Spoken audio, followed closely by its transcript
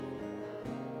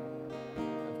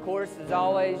Of course, as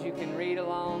always, you can read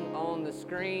along on the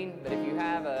screen, but if you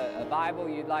have a Bible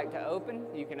you'd like to open,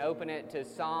 you can open it to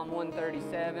Psalm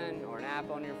 137 or an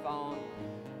app on your phone.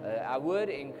 I would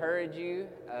encourage you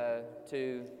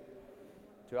to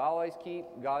always keep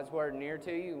God's Word near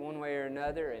to you one way or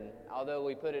another, and although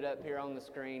we put it up here on the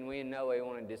screen, we in no way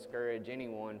want to discourage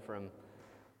anyone from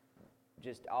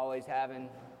just always having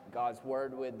God's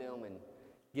Word with them and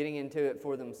getting into it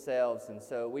for themselves. And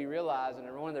so we realize,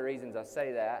 and one of the reasons I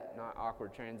say that, not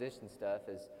awkward transition stuff,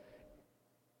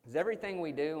 is everything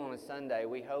we do on a Sunday,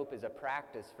 we hope is a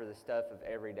practice for the stuff of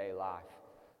everyday life.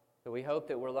 So we hope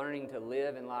that we're learning to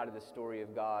live in light of the story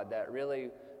of God, that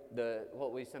really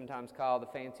what we sometimes call the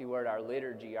fancy word, our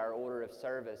liturgy, our order of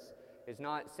service, is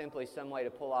not simply some way to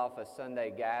pull off a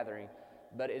Sunday gathering,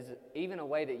 but is even a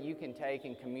way that you can take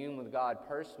and commune with God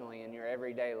personally in your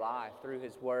everyday life through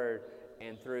His Word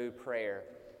and through prayer.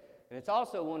 And it's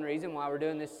also one reason why we're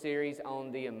doing this series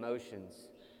on the emotions.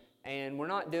 And we're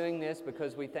not doing this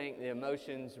because we think the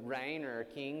emotions reign or are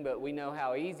king, but we know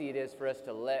how easy it is for us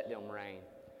to let them reign,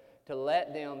 to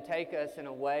let them take us in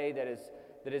a way that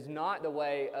is not the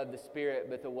way of the Spirit,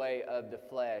 but the way of the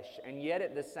flesh. And yet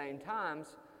at the same time,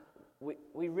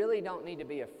 we really don't need to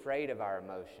be afraid of our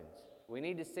emotions. We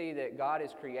need to see that God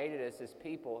has created us as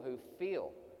people who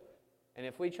feel. And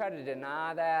if we try to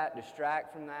deny that,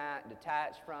 distract from that,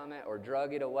 detach from it, or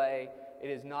drug it away, it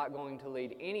is not going to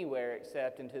lead anywhere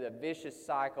except into the vicious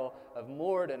cycle of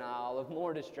more denial, of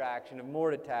more distraction, of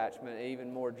more detachment, and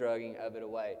even more drugging of it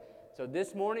away. So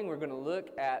this morning we're going to look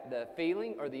at the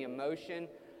feeling or the emotion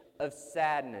of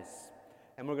sadness.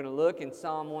 And we're going to look in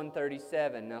Psalm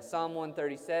 137. Now Psalm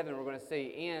 137 we're going to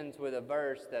see ends with a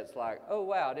verse that's like, oh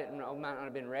wow, I might not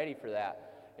have been ready for that.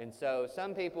 And so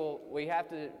some people, we have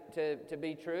to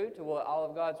be true to what all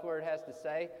of God's Word has to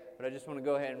say, but I just want to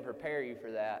go ahead and prepare you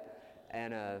for that.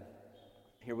 And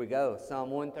here we go, Psalm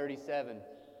 137.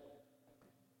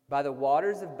 By the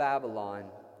waters of Babylon,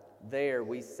 there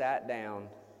we sat down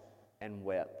and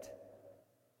wept.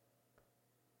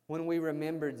 When we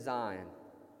remembered Zion,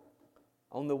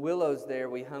 on the willows there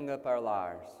we hung up our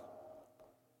lyres.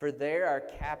 For there our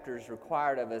captors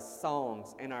required of us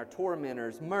songs, and our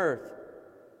tormentors mirth,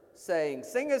 saying,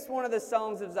 sing us one of the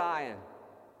songs of Zion.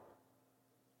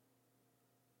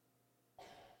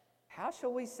 How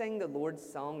shall we sing the Lord's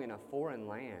song in a foreign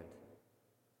land?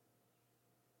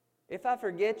 If I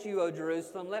forget you, O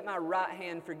Jerusalem, let my right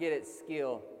hand forget its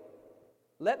skill.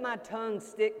 Let my tongue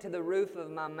stick to the roof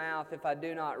of my mouth if I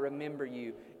do not remember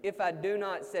you, if I do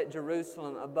not set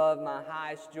Jerusalem above my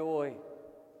highest joy.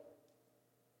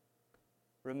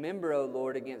 Remember, O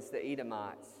Lord, against the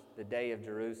Edomites, the day of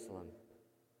Jerusalem.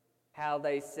 How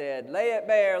they said, lay it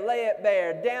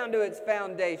bare, down to its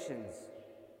foundations.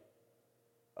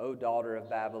 O daughter of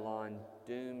Babylon,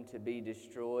 doomed to be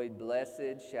destroyed,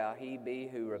 blessed shall he be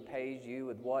who repays you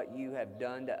with what you have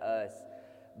done to us.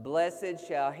 Blessed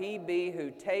shall he be who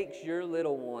takes your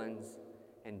little ones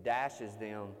and dashes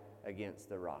them against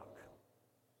the rock.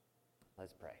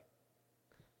 Let's pray.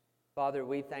 Father,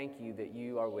 we thank you that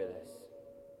you are with us.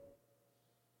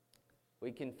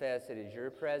 We confess it is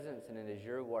your presence and it is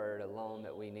your word alone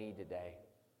that we need today.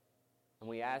 And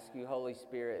we ask you, Holy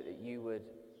Spirit, that you would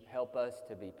help us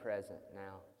to be present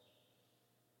now.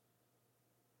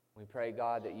 We pray,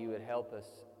 God, that you would help us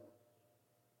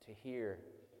to hear,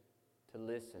 to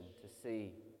listen, to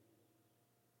see.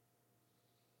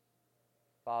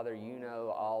 Father, you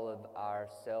know all of our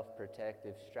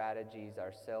self-protective strategies,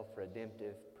 our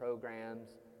self-redemptive programs,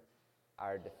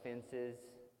 our defenses.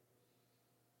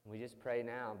 We just pray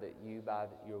now that you, by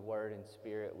your word and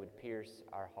spirit, would pierce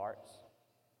our hearts.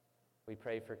 We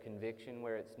pray for conviction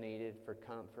where it's needed, for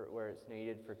comfort where it's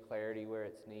needed, for clarity where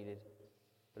it's needed.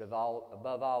 But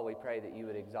above all, we pray that you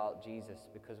would exalt Jesus,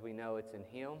 because we know it's in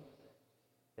him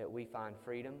that we find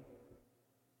freedom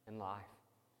and life.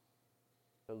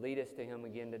 So lead us to him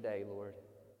again today, Lord.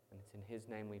 And it's in his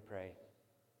name we pray.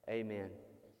 Amen.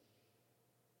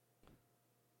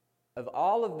 Of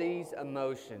all of these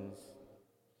emotions,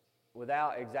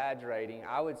 without exaggerating,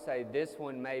 I would say this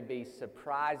one may be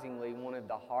surprisingly one of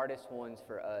the hardest ones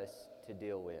for us to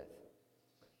deal with.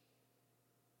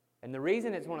 And the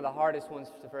reason it's one of the hardest ones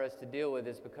for us to deal with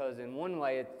is because in one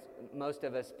way, most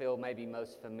of us feel maybe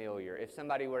most familiar. If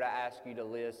somebody were to ask you to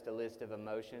list a list of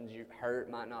emotions,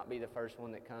 hurt might not be the first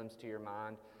one that comes to your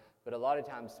mind, but a lot of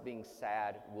times being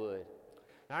sad would.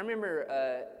 And I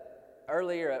remember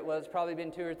earlier, well, it's probably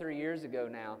been 2 or 3 years ago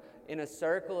now, in a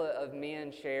circle of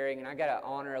men sharing, and I got to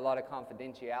honor a lot of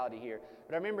confidentiality here,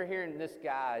 but I remember hearing this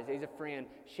guy, he's a friend,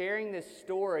 sharing this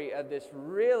story of this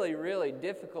really, really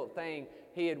difficult thing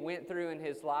he had went through in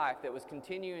his life that was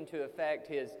continuing to affect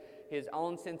his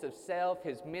own sense of self,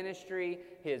 his ministry,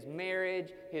 his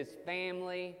marriage, his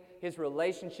family, his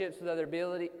relationships with other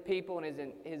people,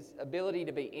 and his ability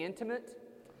to be intimate.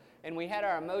 And we had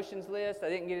our emotions list. I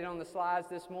didn't get it on the slides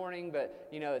this morning, but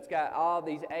it's got all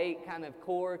these 8 kind of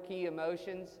core key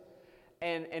emotions.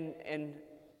 And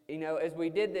as we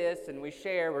did this and we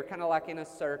share, we're kind of like in a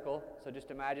circle. So just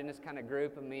imagine this kind of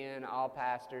group of men, all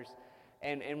pastors,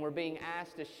 and we're being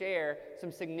asked to share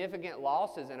some significant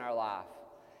losses in our life.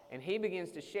 And he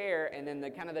begins to share, and then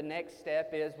the next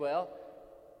step is, well,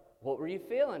 what were you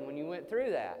feeling when you went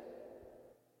through that?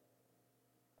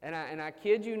 And I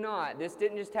kid you not, this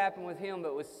didn't just happen with him,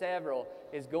 but with several,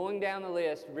 is going down the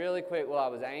list really quick. Well, I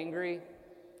was angry.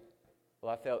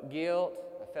 Well, I felt guilt.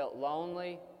 I felt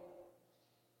lonely.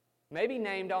 Maybe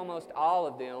named almost all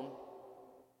of them,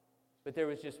 but there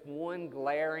was just one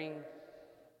glaring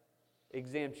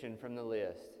exemption from the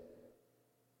list.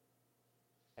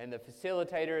 And the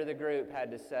facilitator of the group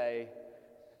had to say,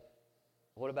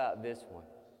 what about this one?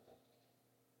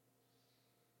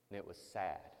 And it was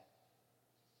sad.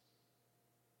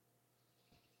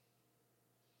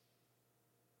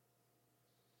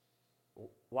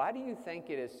 Why do you think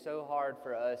it is so hard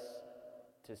for us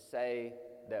to say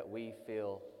that we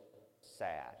feel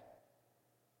sad?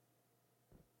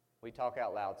 We talk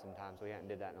out loud sometimes. We haven't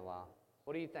did that in a while.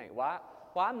 What do you think?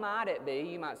 Why might it be,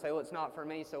 you might say, well, it's not for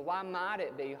me, so why might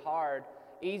it be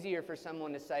easier for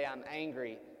someone to say I'm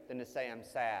angry than to say I'm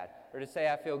sad? Or to say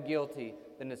I feel guilty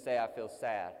than to say I feel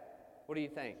sad? What do you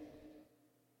think?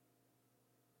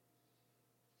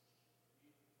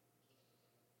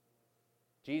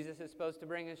 Jesus is supposed to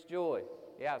bring us joy.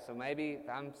 Yeah, so maybe if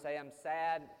I'm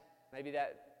sad, maybe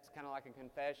that's kind of like a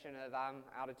confession of I'm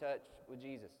out of touch with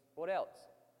Jesus. What else?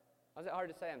 Why is it hard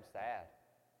to say I'm sad?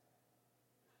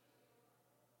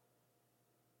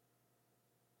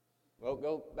 Well,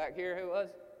 go back here. Who it was?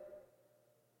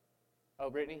 Oh,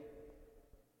 Brittany?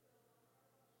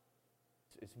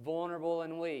 It's vulnerable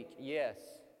and weak. Yes.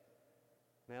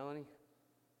 Melanie?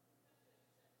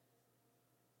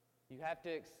 You have to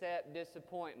accept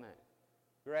disappointment.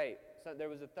 Great. So there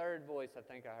was a third voice I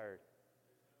think I heard.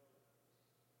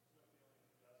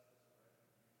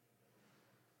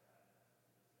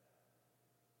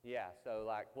 Yeah,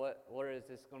 so where is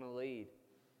this going to lead?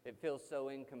 It feels so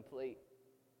incomplete.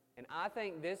 And I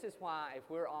think this is why, if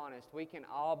we're honest, we can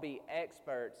all be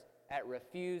experts at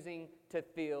refusing to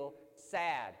feel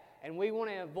sad. And we want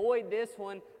to avoid this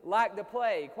one like the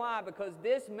plague. Why? Because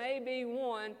this may be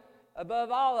one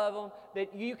above all of them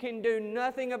that you can do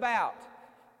nothing about.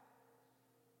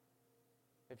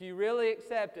 If you really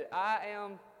accept it, I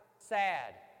am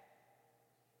sad.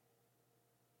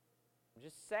 I'm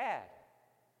just sad.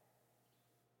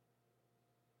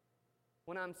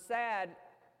 When I'm sad,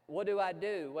 what do I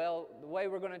do? Well, the way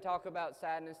we're going to talk about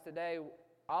sadness today,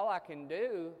 all I can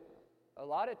do a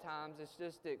lot of times is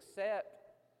just accept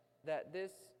that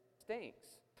this stinks.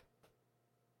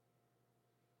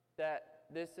 That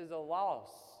this is a loss.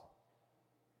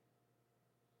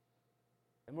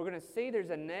 And we're going to see there's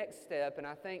a next step, and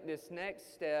I think this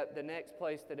next step, the next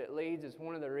place that it leads, is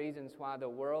one of the reasons why the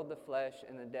world, the flesh,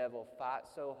 and the devil fight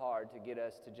so hard to get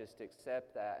us to just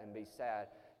accept that and be sad.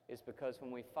 Is because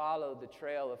when we follow the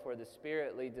trail of where the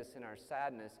Spirit leads us in our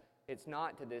sadness, it's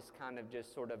not to this kind of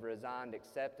just sort of resigned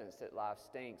acceptance that life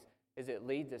stinks, is it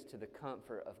leads us to the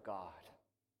comfort of God.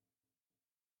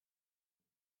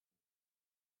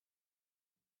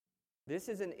 This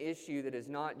is an issue that is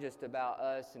not just about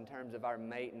us in terms of our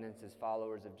maintenance as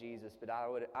followers of Jesus, but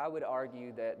I would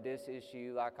argue that this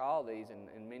issue, like all these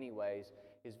in many ways,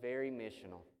 is very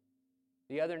missional.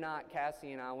 The other night,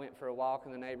 Cassie and I went for a walk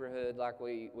in the neighborhood like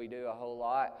we do a whole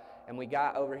lot, and we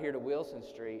got over here to Wilson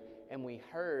Street, and we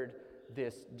heard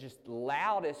this just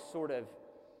loudest sort of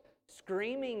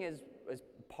screaming is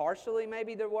partially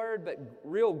maybe the word, but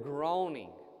real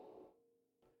groaning.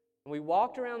 And we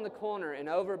walked around the corner, and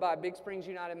over by Big Springs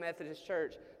United Methodist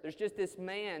Church, there's just this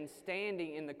man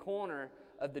standing in the corner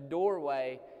of the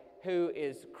doorway who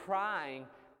is crying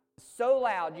so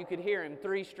loud you could hear him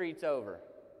 3 streets over.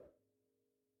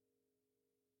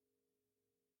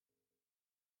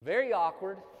 Very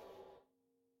awkward.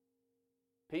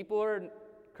 People are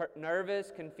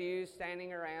nervous, confused,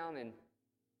 standing around, and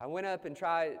I went up and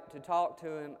tried to talk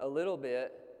to him a little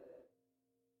bit,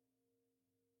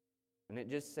 and it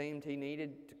just seemed he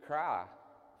needed to cry.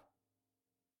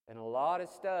 And a lot of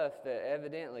stuff that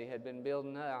evidently had been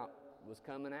building up was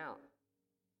coming out.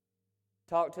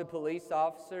 Talked to a police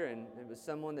officer, and it was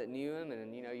someone that knew him,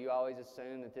 and you always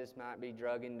assume that this might be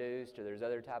drug-induced or there's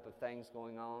other type of things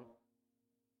going on.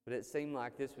 But it seemed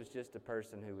like this was just a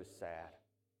person who was sad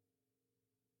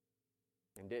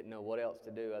and didn't know what else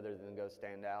to do other than go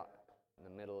stand out in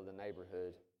the middle of the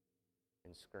neighborhood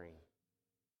and scream.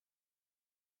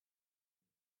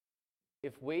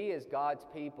 If we as God's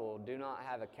people do not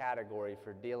have a category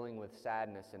for dealing with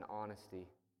sadness and honesty,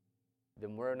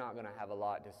 then we're not going to have a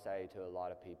lot to say to a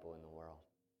lot of people in the world.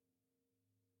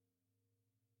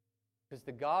 Because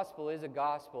the gospel is a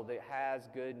gospel that has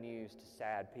good news to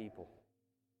sad people.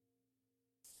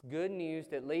 It's good news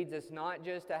that leads us not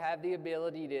just to have the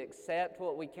ability to accept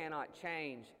what we cannot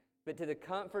change, but to the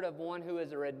comfort of one who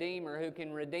is a redeemer, who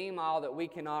can redeem all that we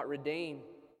cannot redeem.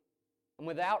 And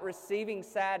without receiving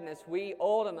sadness, we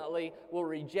ultimately will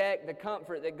reject the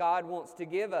comfort that God wants to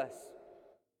give us.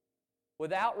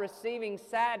 Without receiving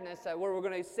sadness, what we're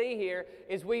going to see here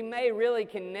is we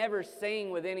can never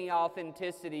sing with any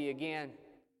authenticity again.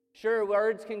 Sure,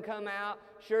 words can come out.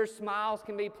 Sure, smiles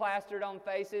can be plastered on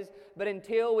faces. But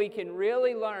until we can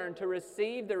really learn to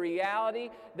receive the reality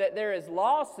that there is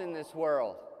loss in this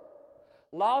world,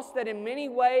 loss that in many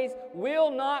ways will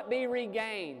not be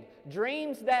regained,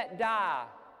 dreams that die,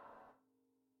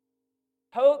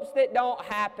 hopes that don't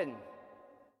happen,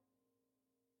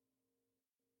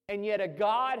 and yet a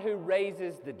God who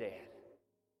raises the dead.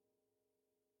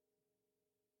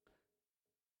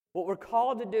 What we're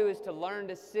called to do is to learn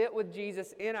to sit with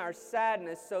Jesus in our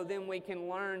sadness so then we can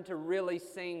learn to really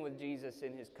sing with Jesus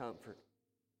in His comfort.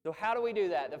 So how do we do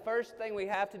that? The first thing we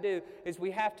have to do is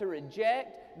we have to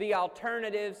reject the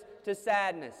alternatives to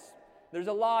sadness. There's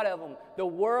a lot of them. The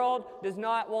world does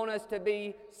not want us to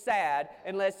be sad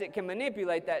unless it can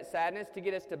manipulate that sadness to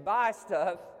get us to buy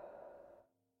stuff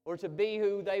or to be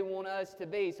who they want us to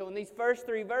be. So in these first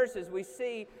 3 verses, we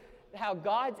see how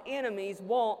God's enemies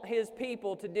want His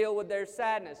people to deal with their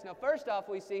sadness. Now, first off,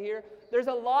 we see here, there's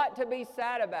a lot to be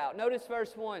sad about. Notice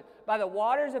verse 1. By the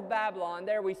waters of Babylon,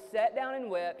 there we sat down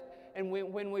and wept, and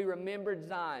when we remembered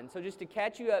Zion. So just to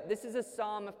catch you up, this is a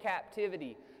psalm of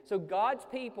captivity. So God's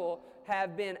people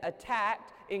have been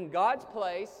attacked in God's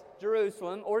place,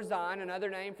 Jerusalem, or Zion, another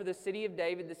name for the city of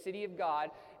David, the city of God.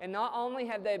 And not only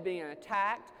have they been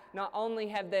attacked, not only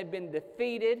have they been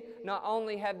defeated, not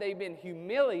only have they been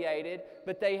humiliated,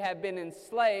 but they have been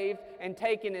enslaved and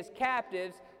taken as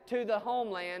captives to the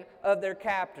homeland of their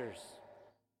captors.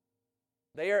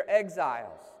 They are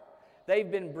exiles. They've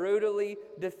been brutally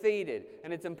defeated.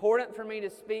 And it's important for me to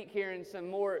speak here in some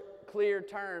more clear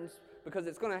terms because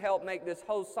it's going to help make this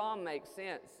whole psalm make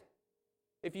sense.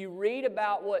 If you read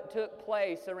about what took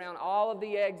place around all of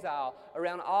the exile,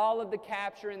 around all of the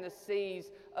capture in the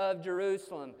seas of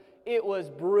Jerusalem, it was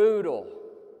brutal.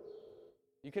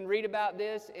 You can read about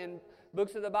this in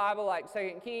books of the Bible like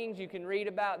 2 Kings. You can read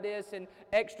about this in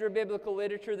extra biblical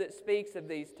literature that speaks of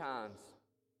these times.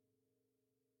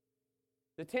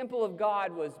 The temple of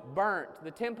God was burnt.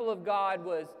 The temple of God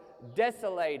was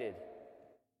desolated.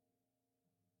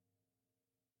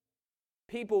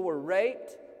 People were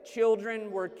raped.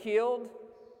 Children were killed.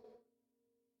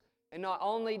 And not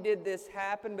only did this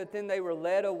happen, but then they were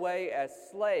led away as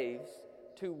slaves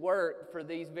to work for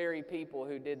these very people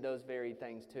who did those very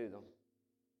things to them.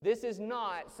 This is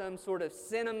not some sort of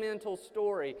sentimental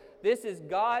story. This is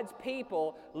God's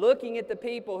people looking at the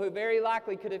people who very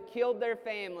likely could have killed their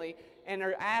family and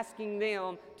are asking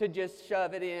them to just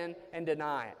shove it in and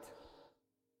deny it.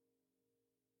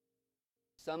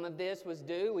 Some of this was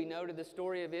due, we know, to the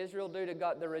story of Israel, due to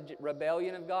the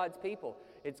rebellion of God's people,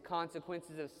 its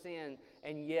consequences of sin,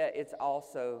 and yet it's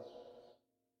also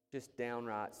just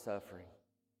downright suffering.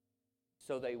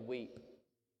 So they weep.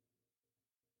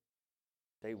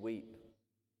 They weep.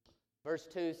 Verse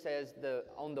 2 says,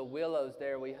 on the willows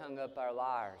there we hung up our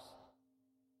lyres.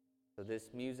 So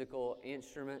this musical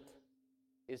instrument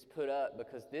is put up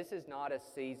because this is not a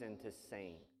season to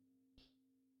sing.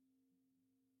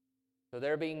 So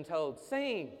they're being told,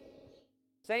 sing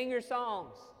your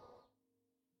songs.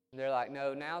 And they're like,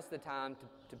 no, now's the time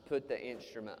to put the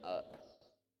instrument up.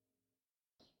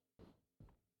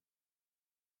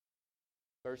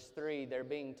 Verse 3, they're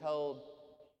being told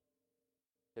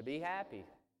to be happy.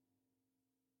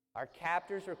 Our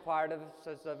captors required of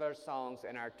us of our songs,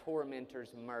 and our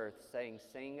tormentors mirth, saying,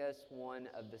 sing us one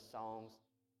of the songs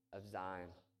of Zion.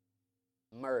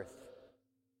 Mirth,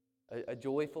 a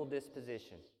joyful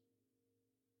disposition.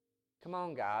 Come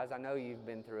on, guys, I know you've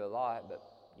been through a lot, but,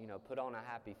 put on a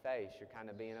happy face. You're kind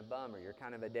of being a bummer. You're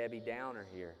kind of a Debbie Downer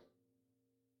here.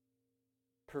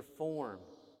 Perform.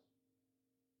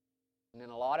 And in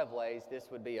a lot of ways, this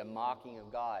would be a mocking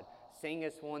of God. Sing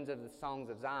us one of the songs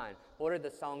of Zion. What are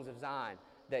the songs of Zion?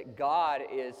 That God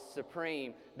is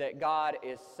supreme, that God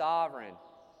is sovereign.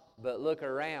 But look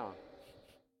around.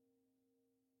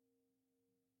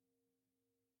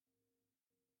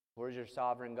 Where's your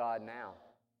sovereign God now?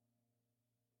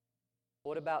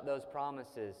 What about those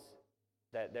promises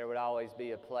that there would always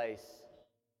be a place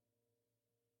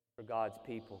for God's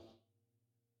people?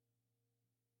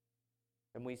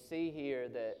 And we see here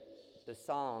that the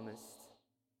psalmist,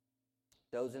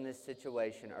 those in this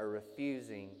situation, are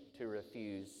refusing to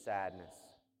refuse sadness.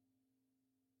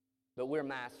 But we're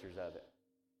masters of it.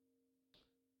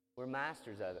 We're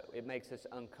masters of it. It makes us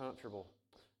uncomfortable.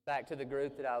 Back to the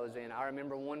group that I was in, I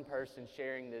remember one person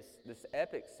sharing this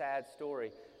epic sad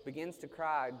story, begins to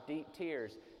cry deep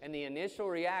tears, and the initial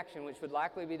reaction, which would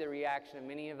likely be the reaction of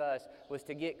many of us, was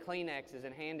to get Kleenexes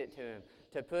and hand it to him,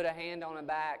 to put a hand on his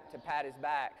back, to pat his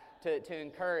back, to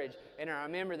encourage. And I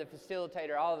remember the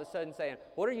facilitator all of a sudden saying,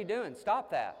 "What are you doing? Stop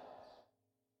that.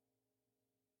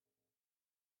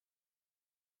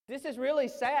 This is really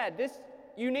sad.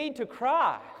 You need to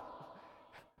cry."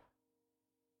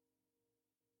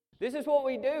 This is what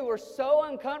we do. We're so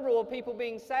uncomfortable with people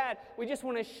being sad. We just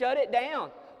want to shut it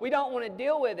down. We don't want to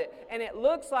deal with it. And it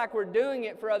looks like we're doing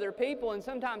it for other people, and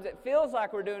sometimes it feels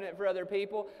like we're doing it for other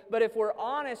people. But if we're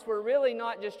honest, we're really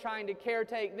not just trying to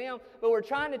caretake them, but we're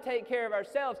trying to take care of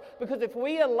ourselves. Because if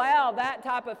we allow that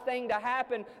type of thing to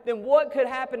happen, then what could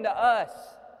happen to us?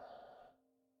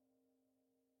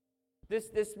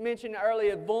 This mentioned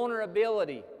earlier,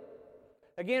 vulnerability.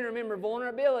 Again, remember,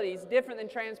 vulnerability is different than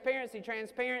transparency.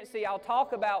 Transparency, I'll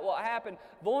talk about what happened.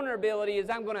 Vulnerability is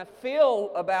I'm going to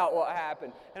feel about what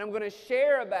happened, and I'm going to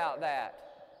share about that.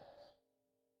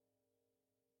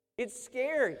 It's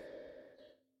scary.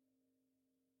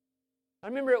 I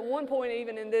remember at one point,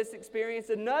 even in this experience,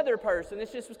 another person,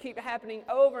 this just keep happening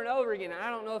over and over again. I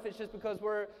don't know if it's just because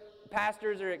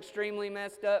pastors are extremely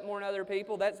messed up more than other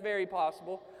people. That's very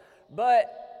possible.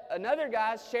 But another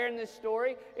guy's sharing this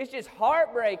story. It's just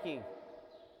heartbreaking.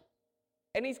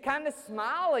 And he's kind of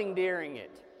smiling during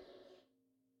it.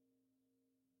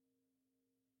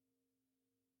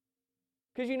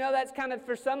 Because that's kind of,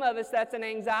 for some of us, that's an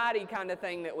anxiety kind of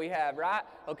thing that we have, right?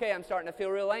 Okay, I'm starting to feel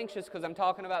real anxious because I'm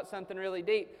talking about something really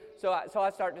deep. So I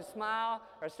start to smile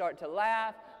or start to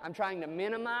laugh. I'm trying to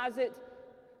minimize it.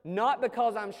 Not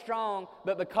because I'm strong,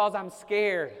 but because I'm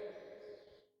scared.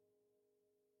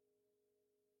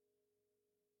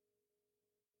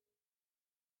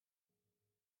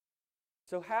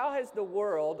 So how has the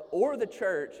world, or the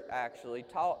church actually,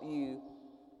 taught you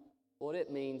what it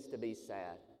means to be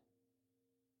sad?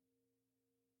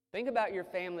 Think about your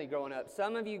family growing up.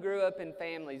 Some of you grew up in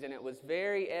families, and it was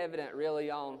very evident really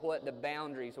on what the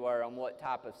boundaries were on what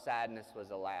type of sadness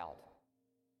was allowed.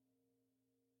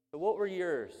 So what were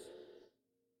yours?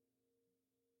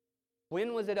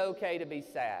 When was it okay to be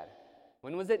sad?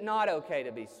 When was it not okay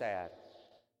to be sad?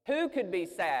 Who could be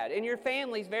sad? In your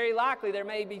families, very likely there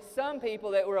may be some people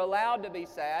that were allowed to be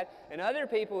sad and other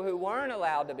people who weren't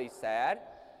allowed to be sad.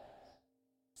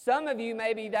 Some of you,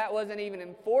 maybe that wasn't even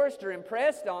enforced or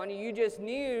impressed on you. You just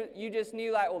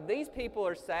knew like, well, these people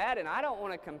are sad and I don't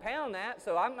want to compound that,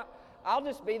 so I'll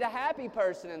just be the happy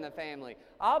person in the family.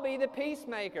 I'll be the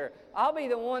peacemaker. I'll be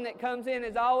the one that comes in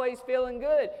is always feeling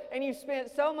good. And you've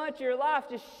spent so much of your life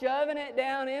just shoving it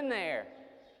down in there.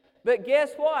 But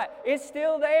guess what? It's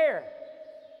still there.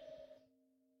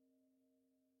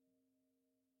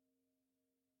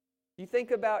 You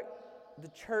think about the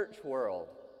church world.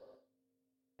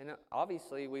 And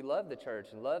obviously we love the church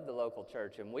and love the local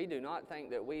church. And we do not think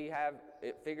that we have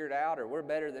it figured out or we're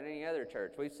better than any other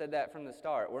church. We've said that from the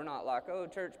start. We're not like, oh,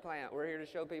 church plant, we're here to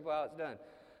show people how it's done.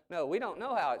 No, we don't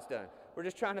know how it's done. We're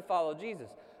just trying to follow Jesus.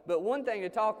 But one thing to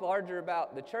talk larger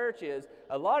about the church is,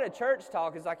 a lot of church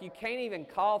talk is like you can't even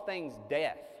call things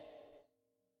death.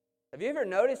 Have you ever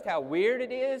noticed how weird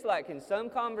it is? Like in some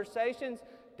conversations,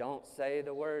 don't say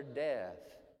the word death.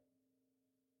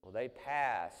 Well, they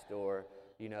passed, or,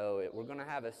 we're going to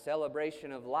have a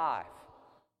celebration of life.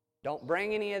 Don't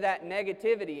bring any of that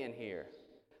negativity in here.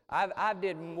 I've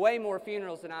did way more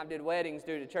funerals than I've did weddings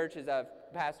due to churches I've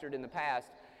pastored in the past.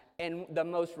 And the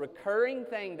most recurring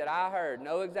thing that I heard,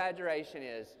 no exaggeration,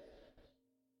 is,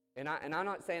 and I'm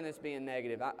not saying this being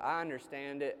negative, I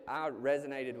understand it, I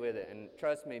resonated with it, and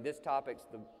trust me, this topic's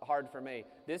hard for me.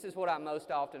 This is what I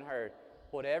most often heard.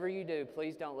 Whatever you do,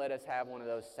 please don't let us have one of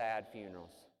those sad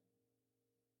funerals.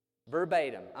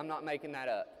 Verbatim, I'm not making that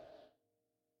up.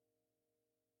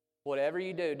 Whatever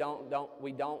you do,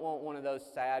 we don't want one of those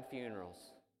sad funerals.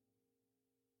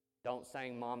 Don't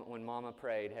sing when Mama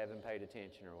prayed, heaven paid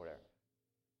attention or whatever.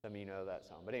 Some of you know that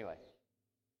song. But anyway.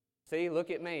 See,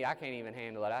 look at me. I can't even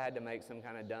handle it. I had to make some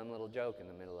kind of dumb little joke in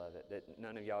the middle of it that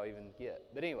none of y'all even get.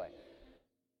 But anyway.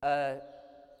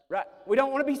 Right. We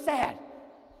don't want to be sad.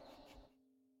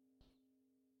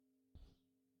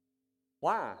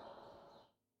 Why?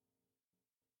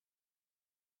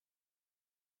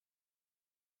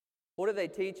 What do they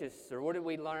teach us, or what did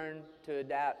we learn to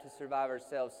adapt to survive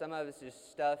ourselves? Some of us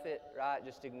just stuff it, right?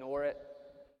 Just ignore it.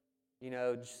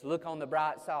 Just look on the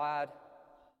bright side.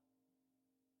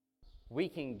 We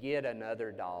can get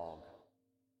another dog.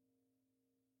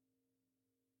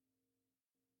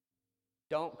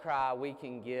 Don't cry, we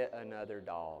can get another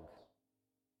dog.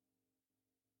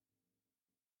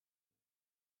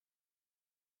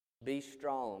 Be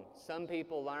strong. Some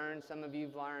people learn, some of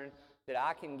you've learned, that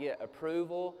I can get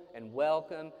approval and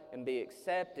welcome and be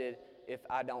accepted if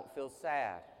I don't feel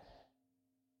sad.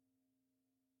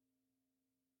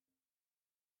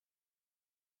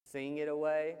 Sing it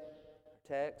away,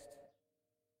 text.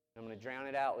 I'm going to drown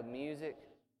it out with music.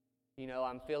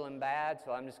 I'm feeling bad,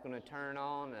 so I'm just going to turn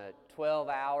on 12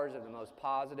 hours of the most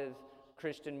positive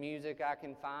Christian music I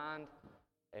can find.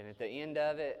 And at the end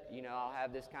of it, I'll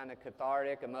have this kind of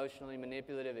cathartic, emotionally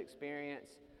manipulative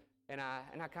experience, and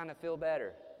I kind of feel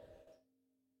better.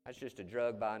 That's just a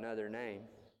drug by another name.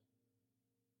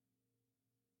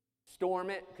 Storm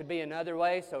it could be another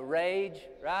way, so rage,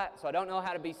 right? So I don't know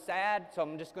how to be sad, so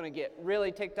I'm just going to get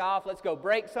really ticked off. Let's go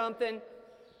break something.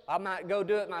 I might go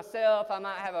do it myself. I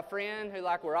might have a friend who,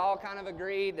 we're all kind of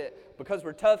agreed that because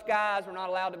we're tough guys, we're not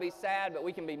allowed to be sad, but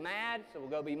we can be mad, so we'll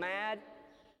go be mad.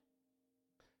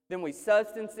 Then we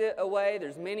substance it away.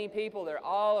 There's many people, they're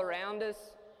all around us.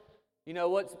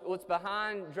 What's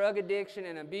behind drug addiction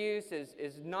and abuse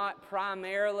is not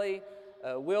primarily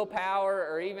willpower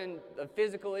or even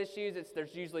physical issues.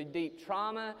 There's usually deep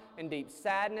trauma and deep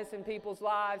sadness in people's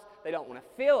lives. They don't want to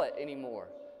feel it anymore.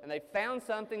 And they found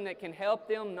something that can help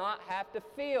them not have to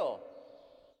feel.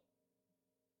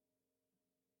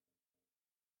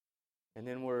 And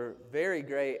then we're very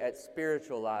great at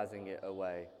spiritualizing it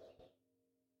away.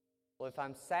 Well, if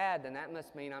I'm sad, then that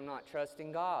must mean I'm not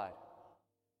trusting God.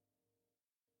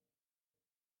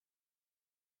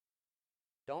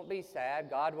 Don't be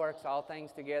sad. God works all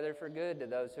things together for good to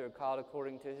those who are called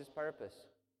according to His purpose.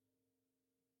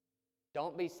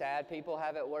 Don't be sad. People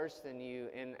have it worse than you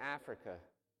in Africa.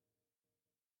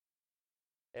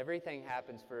 Everything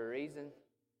happens for a reason.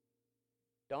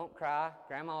 Don't cry.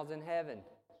 Grandma's in heaven.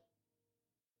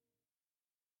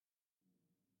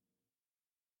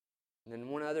 And then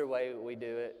one other way we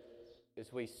do it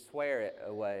is we swear it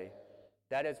away.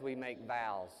 That is, we make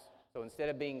vows. So instead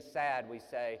of being sad, we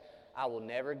say, I will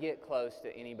never get close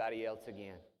to anybody else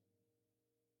again.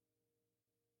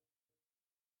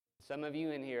 Some of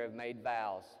you in here have made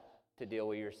vows to deal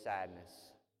with your sadness.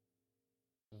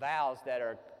 Vows that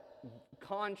are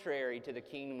contrary to the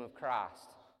kingdom of Christ.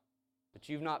 But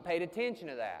you've not paid attention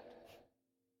to that.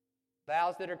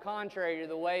 Vows that are contrary to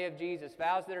the way of Jesus.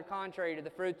 Vows that are contrary to the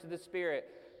fruits of the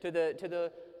Spirit. To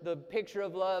the picture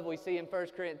of love we see in 1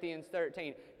 Corinthians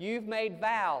 13. You've made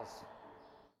vows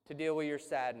to deal with your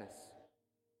sadness.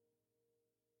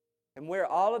 And where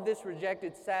all of this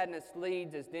rejected sadness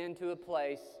leads is then to a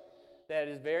place that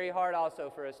is very hard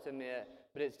also for us to admit,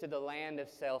 but it's to the land of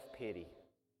self-pity.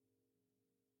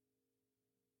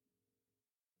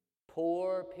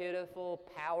 Poor, pitiful,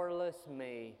 powerless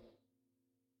me.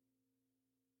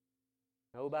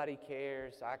 Nobody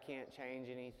cares. I can't change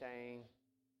anything.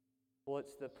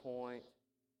 What's the point?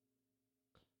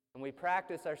 And we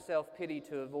practice our self-pity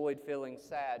to avoid feeling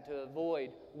sad, to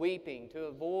avoid weeping, to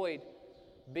avoid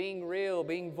being real,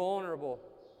 being vulnerable.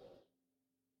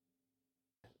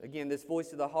 Again, this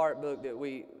Voice of the Heart book that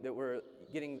we're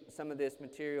getting some of this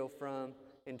material from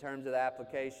in terms of the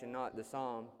application, not the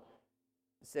psalm,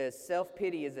 says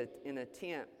self-pity is an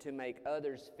attempt to make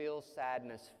others feel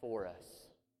sadness for us.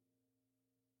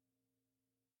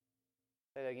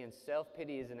 Say that again.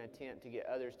 Self-pity is an attempt to get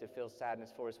others to feel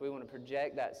sadness for us. We want to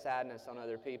project that sadness on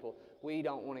other people. We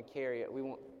don't want to carry it. We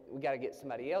got to get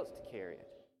somebody else to carry it.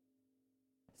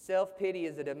 Self-pity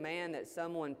is a demand that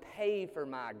someone pay for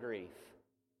my grief.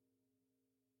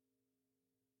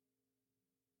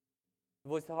 The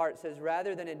Voice of the Heart says,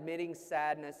 rather than admitting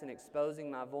sadness and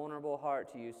exposing my vulnerable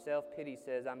heart to you, self-pity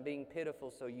says, I'm being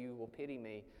pitiful so you will pity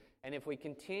me. And if we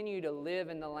continue to live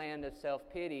in the land of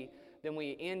self-pity, then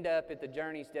we end up at the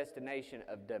journey's destination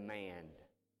of demand.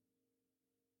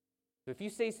 So if you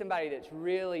see somebody that's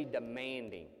really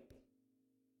demanding,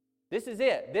 this is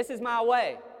it. This is my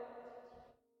way.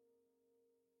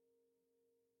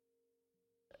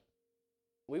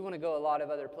 We want to go a lot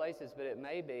of other places, but it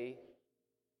may be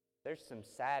there's some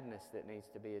sadness that needs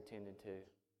to be attended to.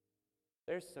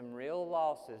 There's some real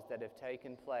losses that have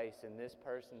taken place in this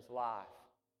person's life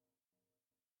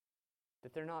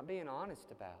that they're not being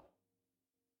honest about.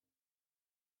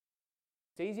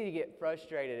 It's easy to get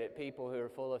frustrated at people who are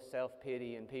full of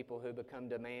self-pity and people who become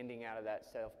demanding out of that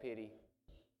self-pity.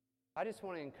 I just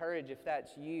want to encourage, if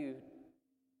that's you,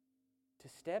 to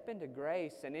step into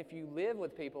grace. And if you live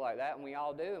with people like that, and we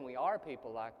all do, and we are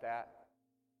people like that,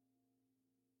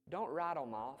 don't write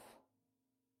them off.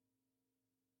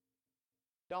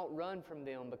 Don't run from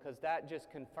them, because that just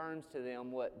confirms to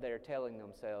them what they're telling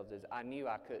themselves is, I knew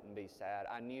I couldn't be sad.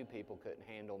 I knew people couldn't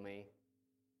handle me.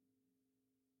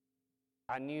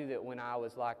 I knew that when I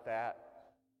was like that,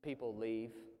 people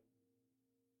leave.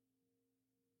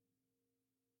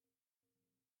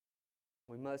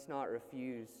 We must not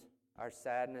refuse our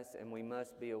sadness, and we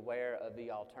must be aware of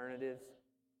the alternatives,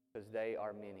 because they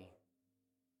are many.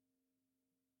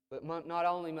 But not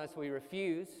only must we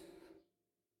refuse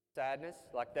sadness,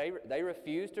 like they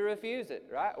refuse to refuse it,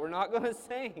 right? We're not going to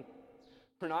sing.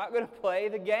 We're not going to play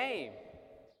the game.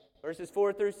 Verses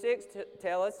 4 through 6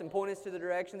 tell us and point us to the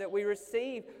direction that we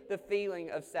receive the feeling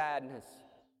of sadness.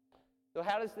 So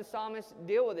how does the psalmist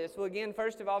deal with this? Well, again,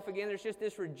 first of all, there's just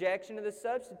this rejection of the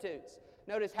substitutes.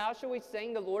 Notice, how shall we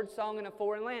sing the Lord's song in a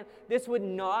foreign land? This would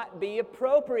not be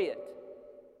appropriate.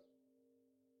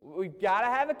 We've got to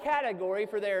have a category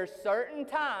for there are certain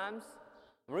times.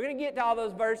 We're going to get to all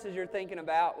those verses you're thinking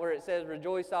about where it says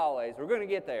rejoice always. We're going to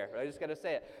get there. I just got to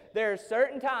say it. There are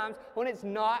certain times when it's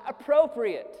not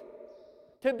appropriate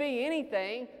to be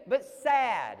anything but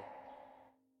sad.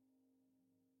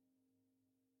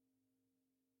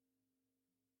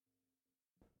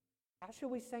 How should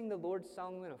we sing the Lord's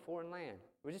song in a foreign land?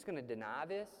 We're just going to deny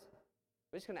this?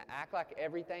 We're just going to act like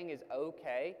everything is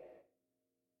okay?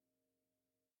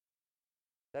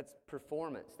 That's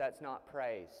performance. That's not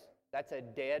praise. That's a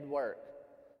dead work.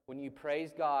 When you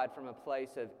praise God from a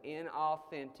place of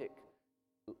inauthentic,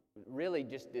 really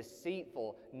just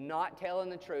deceitful, not telling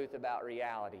the truth about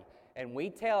reality. And we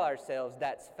tell ourselves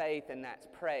that's faith and that's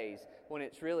praise, when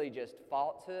it's really just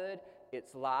falsehood,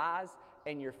 it's lies,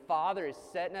 and your Father is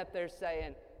sitting up there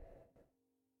saying,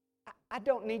 I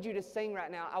don't need you to sing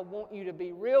right now. I want you to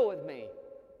be real with me.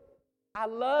 I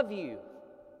love you.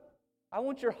 I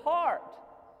want your heart.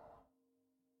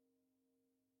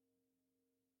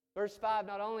 Verse 5,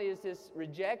 not only is this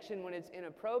rejection when it's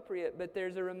inappropriate, but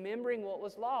there's a remembering what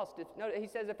was lost. He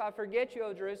says, if I forget you,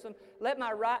 O Jerusalem, let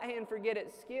my right hand forget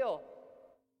its skill.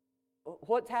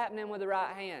 What's happening with the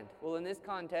right hand? Well, in this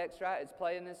context, right, it's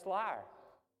playing this lyre.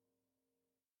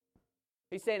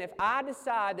 He's saying, if I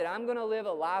decide that I'm going to live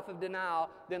a life of denial,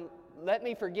 then let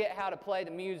me forget how to play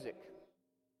the music.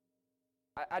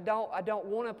 I don't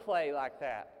want to play like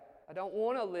that. I don't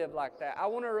want to live like that. I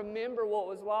want to remember what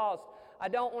was lost. I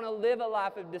don't want to live a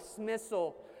life of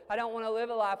dismissal. I don't want to live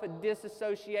a life of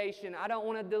disassociation. I don't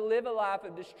want to live a life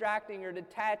of distracting or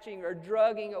detaching or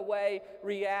drugging away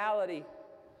reality.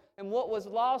 And what was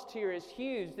lost here is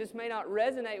huge. This may not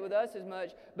resonate with us as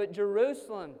much, but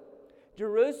Jerusalem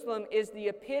is the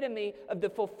epitome of the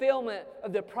fulfillment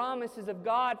of the promises of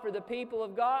God for the people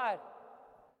of God.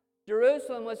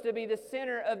 Jerusalem was to be the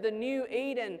center of the new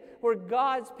Eden, where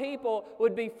God's people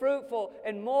would be fruitful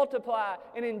and multiply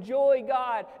and enjoy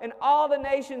God, and all the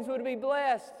nations would be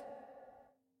blessed.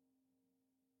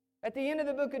 At the end of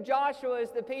the book of Joshua,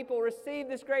 as the people received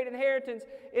this great inheritance,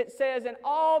 it says, and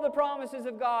all the promises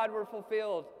of God were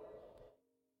fulfilled.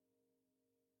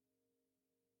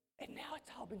 And now it's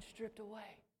all been stripped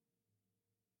away.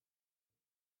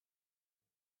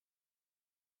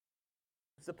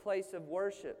 It was a place of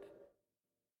worship.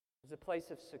 It was a place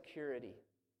of security.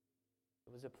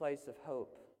 It was a place of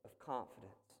hope, of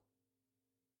confidence.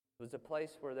 It was a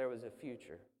place where there was a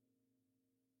future.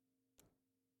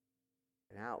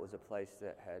 And now it was a place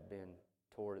that had been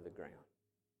tore to the ground.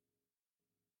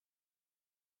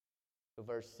 So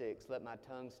verse 6, let my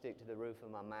tongue stick to the roof of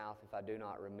my mouth if I do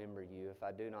not remember you, if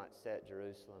I do not set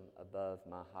Jerusalem above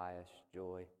my highest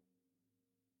joy.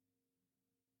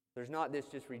 There's not this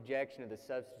just rejection of the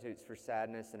substitutes for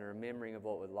sadness and a remembering of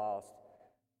what was lost.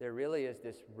 There really is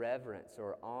this reverence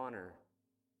or honor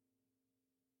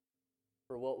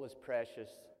for what was precious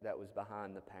that was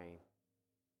behind the pain.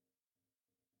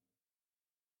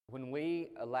 When we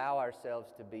allow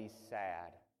ourselves to be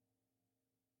sad,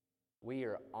 we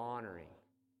are honoring,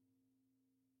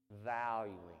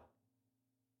 valuing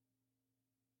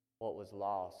what was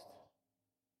lost.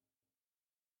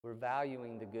 We're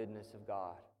valuing the goodness of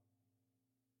God.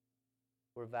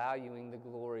 We're valuing the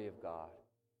glory of God.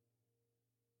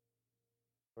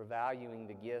 We're valuing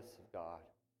the gifts of God.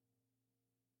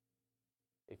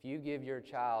 If you give your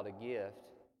child a gift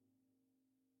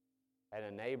and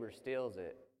a neighbor steals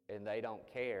it and they don't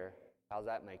care, how does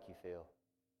that make you feel?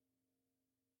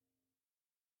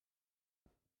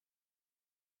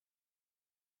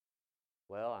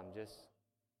 Well, I'm just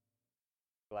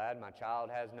glad my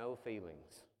child has no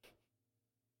feelings.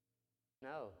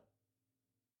 No.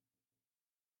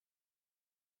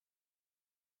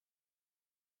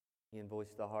 In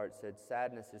Voice of the Heart said,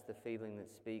 sadness is the feeling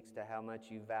that speaks to how much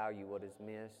you value what is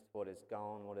missed, what is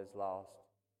gone, what is lost.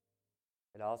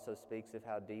 It also speaks of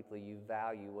how deeply you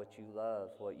value what you love,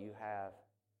 what you have,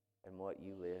 and what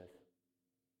you live.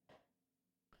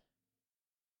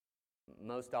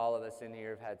 Most all of us in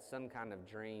here have had some kind of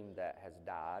dream that has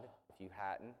died. If you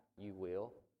hadn't, you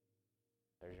will.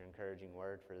 There's your encouraging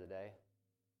word for the day.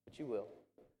 But you will.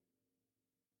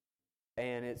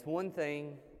 And it's one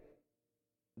thing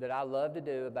that I love to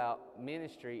do about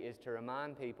ministry is to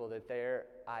remind people that their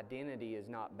identity is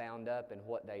not bound up in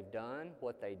what they've done,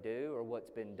 what they do, or what's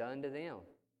been done to them.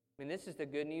 I mean, this is the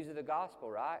good news of the gospel,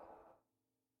 right?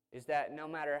 Is that no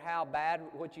matter how bad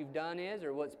what you've done is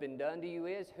or what's been done to you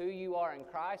is, who you are in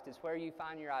Christ is where you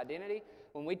find your identity.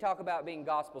 When we talk about being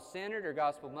gospel-centered or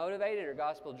gospel-motivated or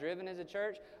gospel-driven as a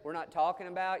church, we're not talking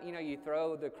about, you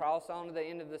throw the cross on to the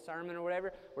end of the sermon or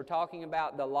whatever. We're talking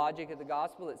about the logic of the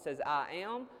gospel that says, I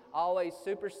am, always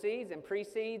supersedes and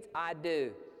precedes, I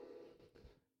do.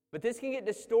 But this can get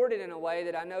distorted in a way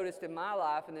that I noticed in my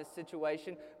life in this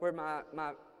situation where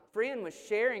my friend was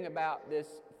sharing about this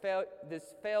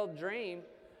failed dream,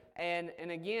 and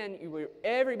again,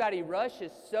 everybody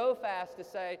rushes so fast to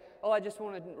say, I just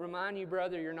want to remind you,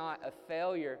 brother, you're not a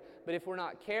failure. But if we're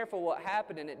not careful, what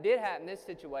happened, and it did happen in this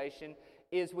situation,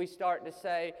 is we start to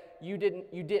say, you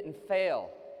didn't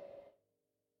fail.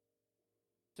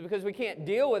 So because we can't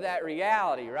deal with that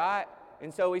reality, right?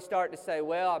 And so we start to say,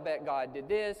 well, I bet God did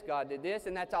this,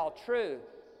 and that's all true.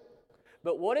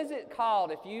 But what is it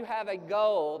called if you have a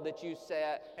goal that you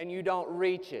set and you don't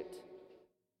reach it?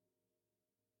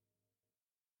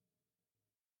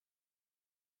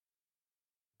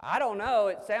 I don't know.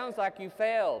 It sounds like you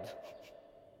failed.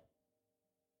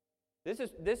 This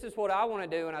is what I want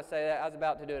to do when I say that. I was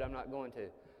about to do it. I'm not going to.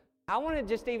 I want to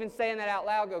just even saying that out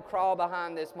loud, go crawl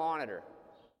behind this monitor.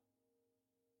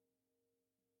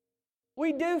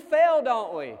 We do fail,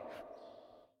 don't we?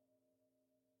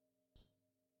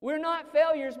 We're not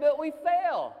failures, but we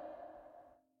fail.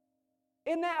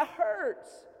 And that hurts.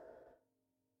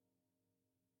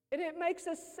 And it makes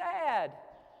us sad.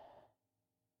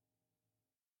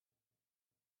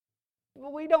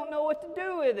 But we don't know what to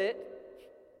do with it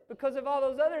because of all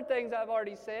those other things I've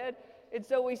already said. And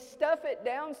so we stuff it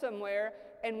down somewhere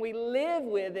and we live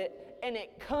with it, and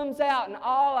it comes out in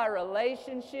all our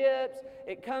relationships.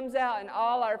 It comes out in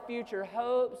all our future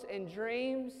hopes and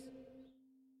dreams.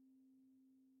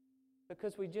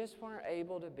 Because we just weren't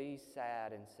able to be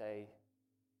sad and say,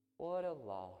 what a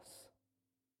loss.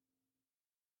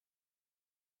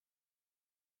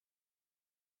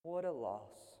 What a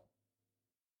loss.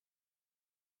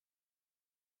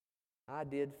 I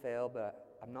did fail,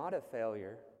 but I'm not a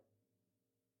failure.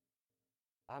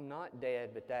 I'm not dead,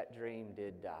 but that dream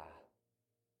did die.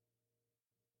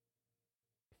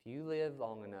 If you live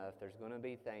long enough, there's going to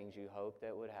be things you hope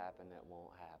that would happen that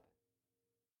won't happen.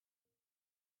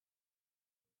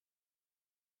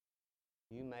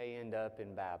 You may end up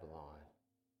in Babylon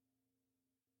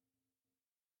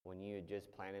when you had just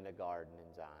planted a garden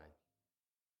in Zion.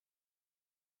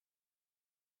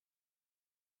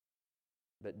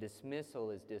 But dismissal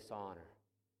is dishonor.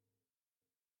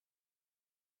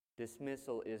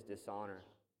 Dismissal is dishonor.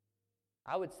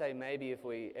 I would say maybe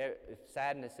if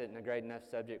sadness isn't a great enough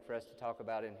subject for us to talk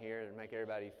about in here and make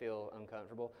everybody feel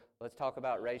uncomfortable, let's talk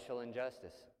about racial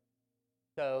injustice.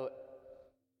 So,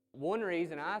 one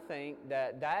reason I think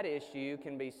that issue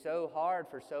can be so hard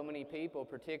for so many people,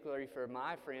 particularly for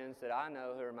my friends that I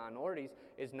know who are minorities,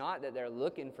 is not that they're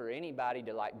looking for anybody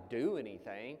to do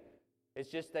anything. It's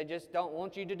just they just don't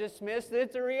want you to dismiss that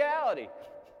it's a reality.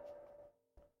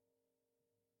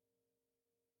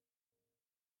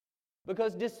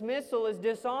 Because dismissal is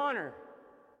dishonor.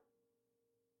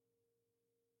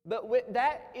 But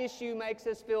that issue makes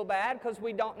us feel bad because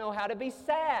we don't know how to be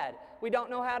sad. We don't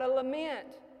know how to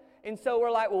lament. And so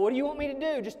we're like, well, what do you want me to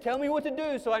do? Just tell me what to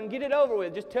do so I can get it over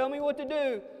with. Just tell me what to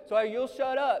do so you'll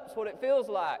shut up. That's what it feels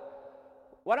like.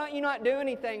 Why don't you not do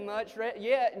anything much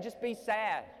yet and just be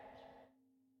sad?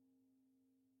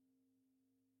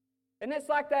 And it's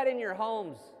like that in your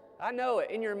homes. I know it.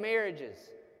 In your marriages.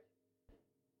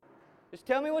 Just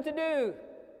tell me what to do.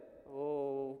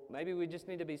 Oh, maybe we just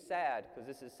need to be sad because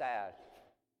this is sad.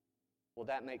 Well,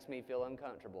 that makes me feel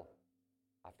uncomfortable.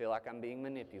 I feel like I'm being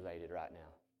manipulated right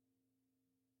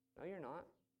now. No, you're not.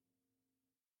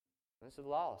 This is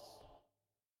loss.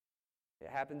 It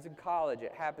happens in college.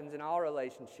 It happens in all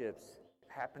relationships. It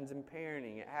happens in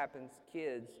parenting. It happens to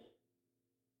kids.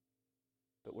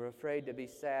 But we're afraid to be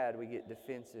sad. We get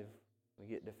defensive. We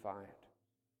get defiant.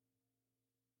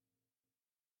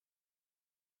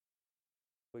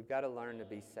 We've got to learn to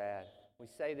be sad. We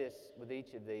say this with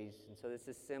each of these, and so this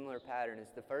is a similar pattern.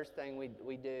 It's the first thing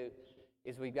we do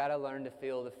is we've got to learn to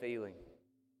feel the feeling.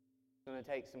 It's going to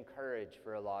take some courage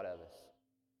for a lot of us.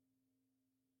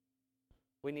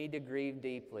 We need to grieve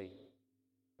deeply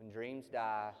when dreams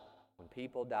die, when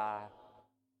people die,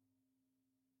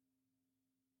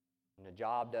 when a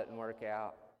job doesn't work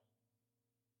out.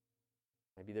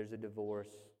 Maybe there's a divorce.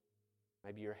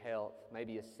 Maybe your health.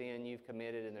 Maybe a sin you've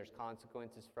committed and there's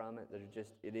consequences from it that are just,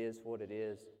 it is what it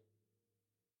is.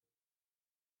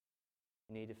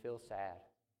 You need to feel sad.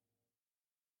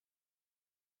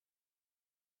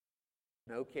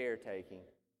 No caretaking.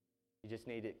 You just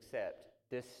need to accept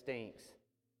this stinks.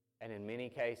 And in many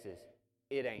cases,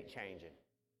 it ain't changing.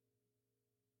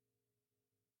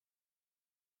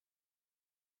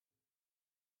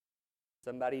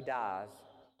 Somebody dies.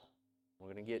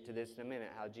 We're going to get to this in a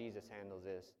minute, how Jesus handles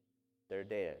this. They're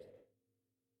dead.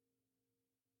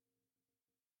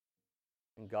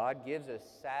 And God gives us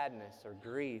sadness or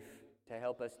grief to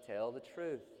help us tell the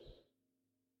truth.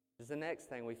 This is the next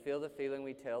thing. We feel the feeling,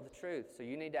 we tell the truth. So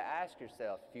you need to ask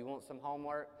yourself, if you want some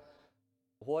homework,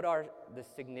 what are the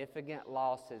significant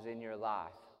losses in your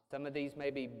life? Some of these may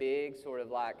be big, sort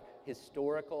of like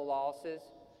historical losses,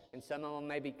 and some of them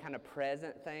may be kind of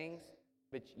present things.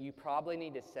 But you probably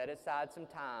need to set aside some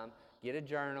time, get a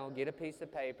journal, get a piece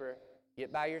of paper, get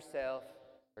by yourself,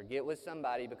 or get with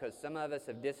somebody, because some of us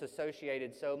have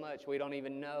disassociated so much we don't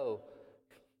even know.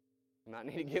 You might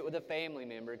need to get with a family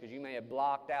member because you may have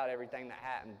blocked out everything that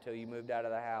happened until you moved out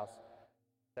of the house.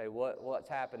 Say, what's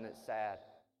happened that's sad?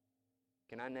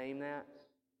 Can I name that?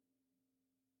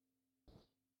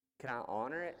 Can I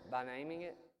honor it by naming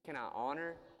it? Can I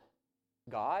honor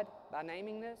God by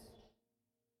naming this?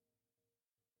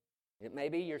 It may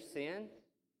be your sin,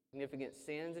 significant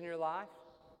sins in your life,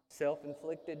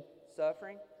 self-inflicted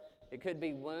suffering. It could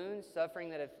be wounds, suffering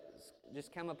that have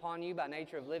just come upon you by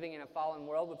nature of living in a fallen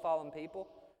world with fallen people.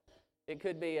 It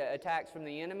could be attacks from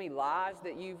the enemy, lies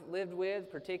that you've lived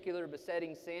with, particular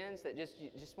besetting sins that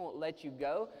just won't let you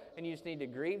go, and you just need to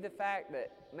grieve the fact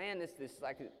that, man, this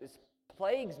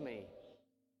plagues me.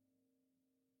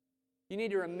 You need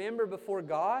to remember before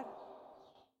God.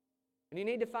 And you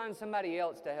need to find somebody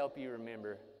else to help you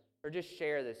remember, or just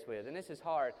share this with. And this is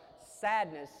hard.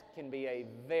 Sadness can be a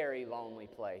very lonely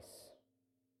place.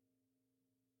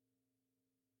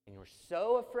 And you're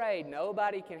so afraid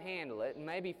nobody can handle it, and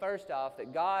maybe first off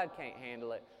that God can't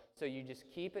handle it, so you just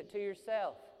keep it to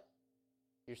yourself.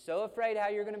 You're so afraid how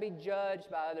you're going to be judged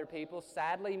by other people,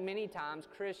 sadly many times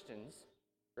Christians,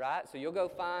 right? So you'll go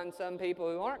find some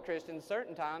people who aren't Christians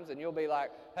certain times, and you'll be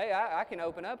like, hey, I can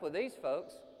open up with these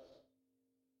folks.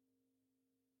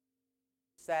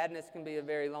 Sadness can be a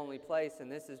very lonely place,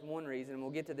 and this is one reason, and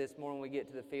we'll get to this more when we get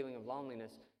to the feeling of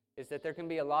loneliness, is that there can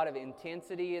be a lot of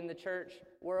intensity in the church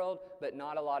world, but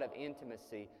not a lot of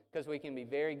intimacy, because we can be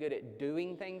very good at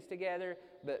doing things together,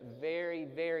 but very,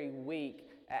 very weak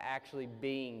at actually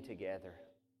being together.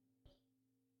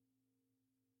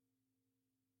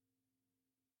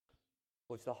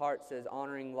 Which the heart says,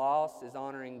 honoring loss is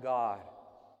honoring God.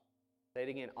 Say it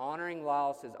again. Honoring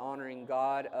loss is honoring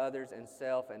God, others, and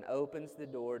self, and opens the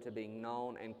door to being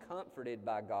known and comforted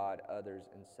by God, others,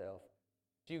 and self.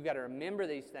 So you've got to remember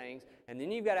these things, and then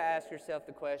you've got to ask yourself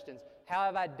the questions, how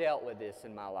have I dealt with this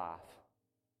in my life?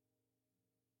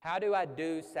 How do I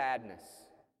do sadness?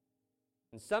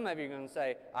 And some of you are going to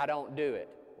say, I don't do it.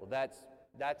 Well,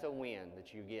 that's a win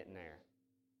that you're getting there.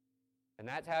 And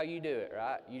that's how you do it,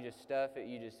 right? You just stuff it,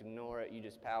 you just ignore it, you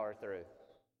just power through.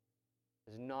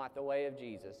 It's not the way of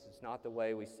Jesus. It's not the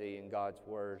way we see in God's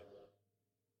Word.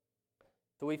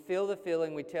 So we feel the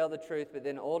feeling, we tell the truth, but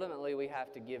then ultimately we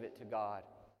have to give it to God.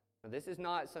 Now, this is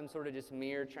not some sort of just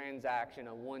mere transaction,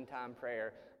 a one-time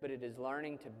prayer, but it is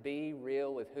learning to be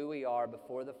real with who we are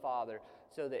before the Father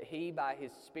so that He, by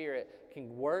His Spirit,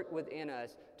 can work within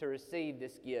us to receive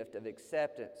this gift of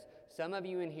acceptance. Some of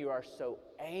you in here are so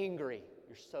angry.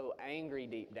 You're so angry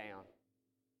deep down.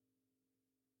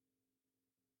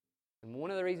 And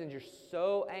one of the reasons you're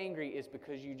so angry is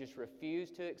because you just refuse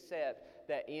to accept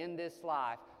that in this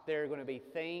life there are going to be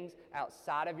things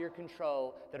outside of your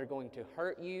control that are going to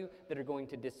hurt you, that are going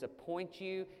to disappoint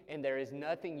you, and there is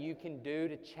nothing you can do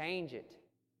to change it.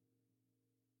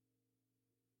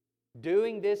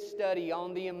 Doing this study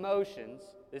on the emotions,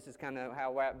 this is kind of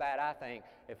how bad I think.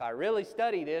 If I really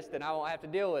study this, then I won't have to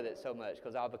deal with it so much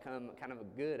because I'll become kind of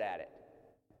good at it.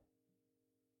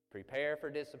 Prepare for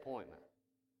disappointment,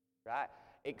 right?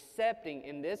 Accepting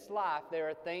in this life there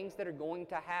are things that are going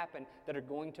to happen that are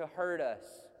going to hurt us.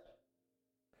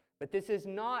 But this is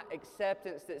not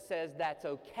acceptance that says that's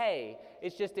okay.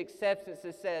 It's just acceptance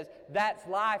that says that's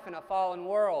life in a fallen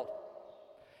world.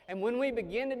 And when we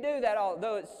begin to do that,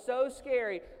 although it's so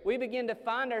scary, we begin to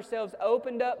find ourselves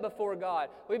opened up before God.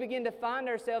 We begin to find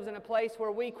ourselves in a place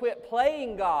where we quit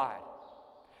playing God.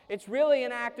 It's really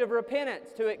an act of repentance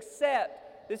to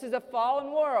accept this is a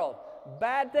fallen world.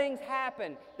 Bad things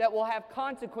happen that will have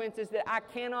consequences that I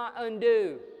cannot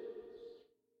undo.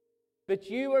 But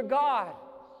you are God.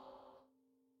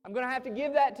 I'm going to have to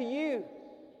give that to you.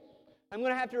 I'm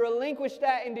going to have to relinquish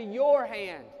that into your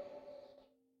hand.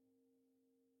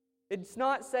 It's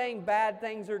not saying bad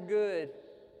things are good.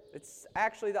 It's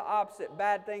actually the opposite.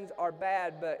 Bad things are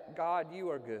bad, but God, you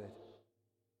are good.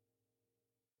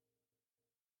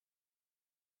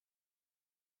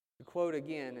 To quote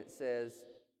again, it says,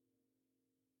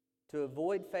 to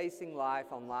avoid facing life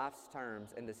on life's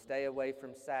terms and to stay away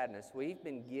from sadness, we've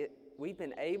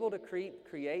been able to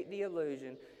create the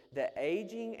illusion that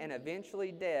aging and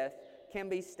eventually death can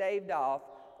be staved off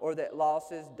or that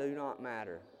losses do not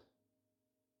matter.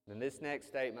 And this next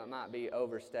statement might be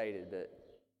overstated, but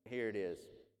here it is.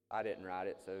 I didn't write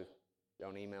it, so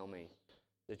don't email me.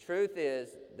 The truth is,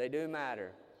 they do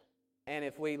matter. And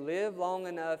if we live long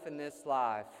enough in this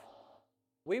life,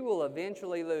 we will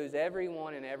eventually lose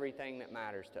everyone and everything that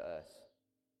matters to us.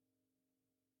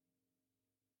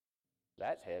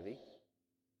 That's heavy.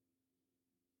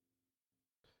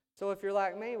 So if you're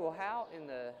like me, well, how in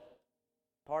the,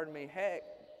 pardon me, heck,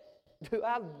 do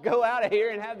I go out of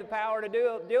here and have the power to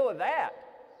deal with that?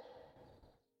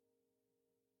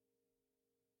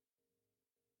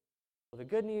 Well, the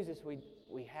good news is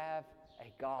we have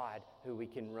a God who we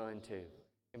can run to.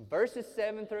 In verses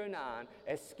 7 through 9,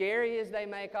 as scary as they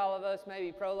make all of us,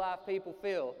 maybe pro-life people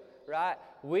feel, right?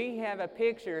 We have a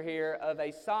picture here of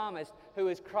a psalmist who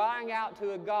is crying out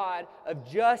to a God of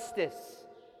justice.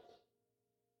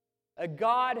 A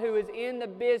God who is in the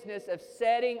business of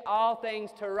setting all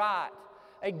things to right.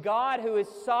 A God who is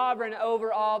sovereign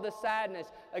over all the sadness.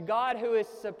 A God who is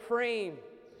supreme.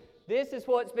 This is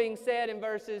what's being said in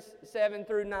verses 7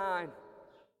 through 9.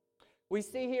 We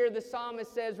see here the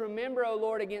psalmist says, remember, O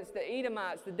Lord, against the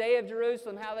Edomites, the day of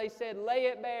Jerusalem, how they said, lay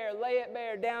it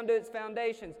bare, down to its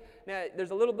foundations. Now,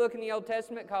 there's a little book in the Old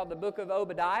Testament called the book of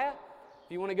Obadiah.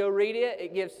 If you want to go read it,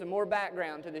 it gives some more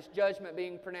background to this judgment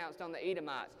being pronounced on the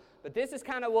Edomites. But this is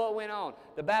kind of what went on.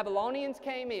 The Babylonians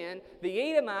came in. The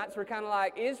Edomites were kind of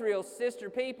like Israel's sister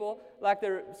people, like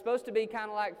they're supposed to be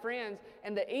kind of like friends.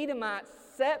 And the Edomites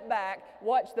sat back,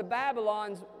 watched the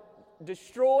Babylons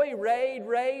destroy,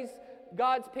 raise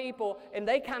God's people, and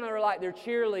they kind of were like their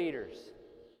cheerleaders.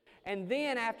 And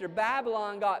then after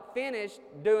Babylon got finished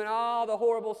doing all the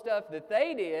horrible stuff that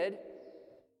they did,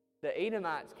 the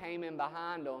Edomites came in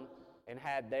behind them and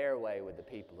had their way with the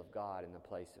people of God in the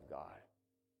place of God.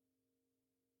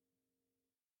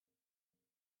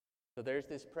 So there's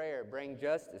this prayer, bring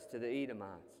justice to the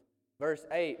Edomites. Verse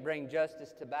 8, bring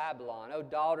justice to Babylon. O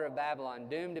daughter of Babylon,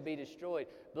 doomed to be destroyed.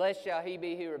 Blessed shall he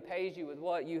be who repays you with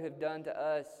what you have done to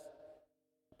us.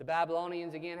 The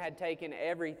Babylonians again had taken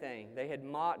everything. They had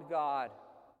mocked God.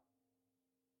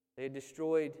 They had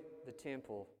destroyed the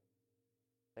temple.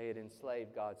 They had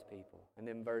enslaved God's people. And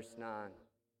then verse 9,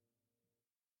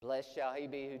 blessed shall he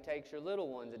be who takes your little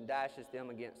ones and dashes them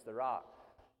against the rock.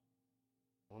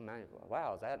 Well, man,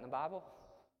 wow, is that in the Bible?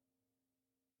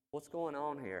 What's going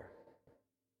on here?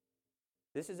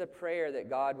 This is a prayer that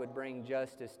God would bring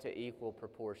justice to equal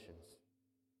proportions.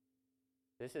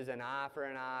 This is an eye for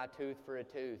an eye, tooth for a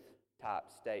tooth type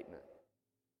statement.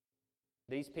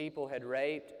 These people had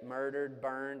raped, murdered,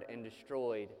 burned, and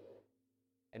destroyed.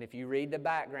 And if you read the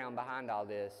background behind all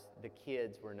this, the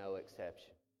kids were no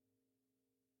exception.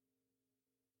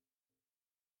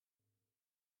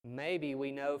 Maybe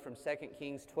we know from 2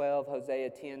 Kings 12,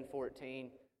 Hosea 10:14,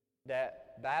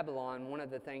 that Babylon, one of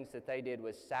the things that they did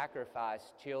was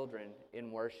sacrifice children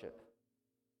in worship.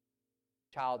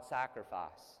 Child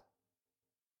sacrifice.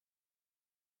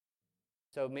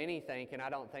 So many think, and I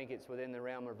don't think it's within the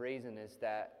realm of reason, is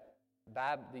that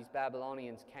these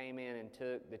Babylonians came in and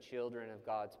took the children of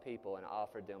God's people and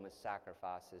offered them as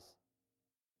sacrifices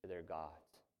to their gods.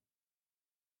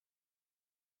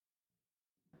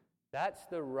 That's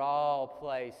the raw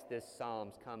place this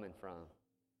psalm's coming from.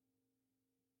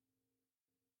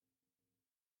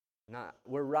 Now,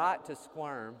 we're right to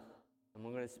squirm. And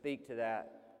we're going to speak to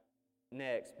that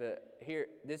next, but here,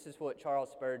 this is what Charles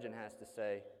Spurgeon has to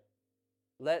say.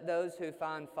 Let those who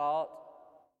find fault,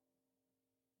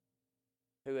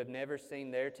 who have never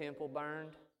seen their temple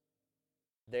burned,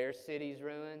 their cities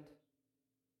ruined,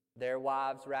 their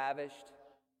wives ravished,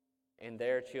 and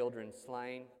their children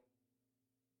slain,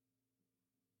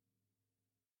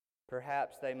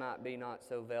 perhaps they might be not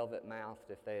so velvet-mouthed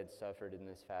if they had suffered in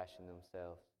this fashion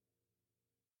themselves.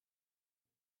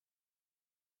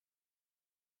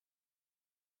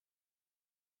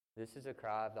 This is a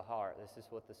cry of the heart. This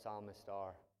is what the psalmists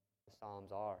are. The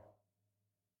Psalms are.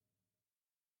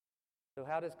 So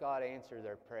how does God answer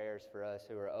their prayers for us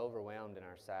who are overwhelmed in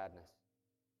our sadness?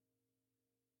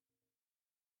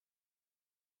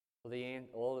 Well, the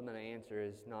ultimate answer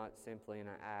is not simply in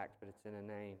an act, but it's in a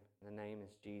name. The name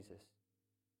is Jesus.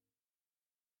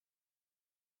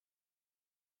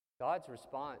 God's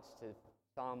response to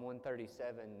Psalm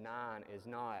 137:9 is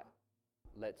not,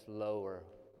 let's lower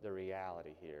the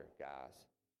reality here, guys.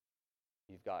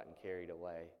 You've gotten carried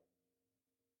away.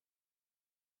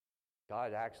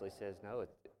 God actually says, no,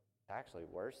 it's actually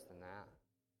worse than that.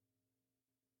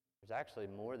 There's actually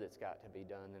more that's got to be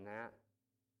done than that.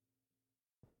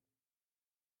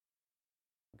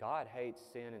 God hates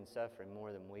sin and suffering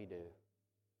more than we do.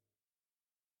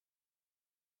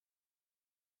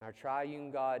 Our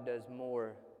triune God does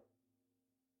more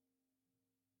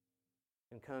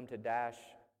than come to dash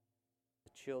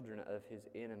the children of His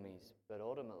enemies. But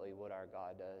ultimately what our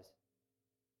God does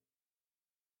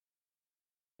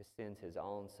is sends His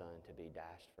own Son to be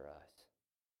dashed for us.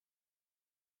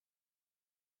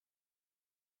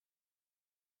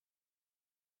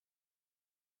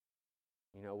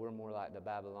 You know, we're more like the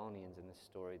Babylonians in this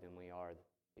story than we are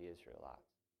the Israelites.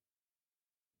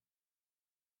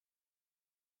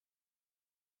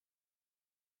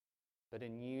 But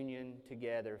in union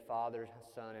together, Father,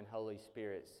 Son, and Holy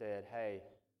Spirit said, hey,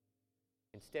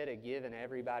 instead of giving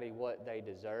everybody what they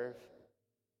deserve,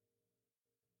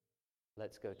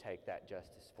 let's go take that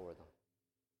justice for them.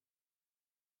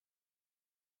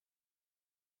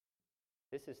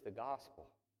 This is the gospel.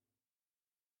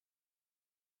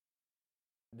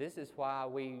 This is why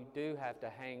we do have to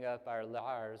hang up our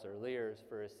lyres or lyres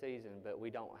for a season, but we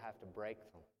don't have to break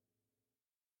them.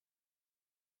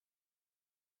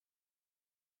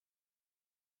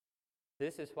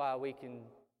 This is why we can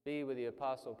be with the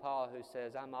Apostle Paul, who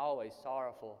says, I'm always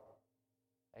sorrowful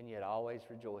and yet always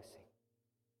rejoicing.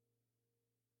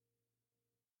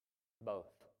 Both.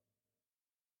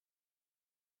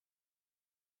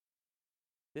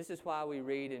 This is why we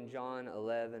read in John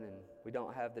 11, and we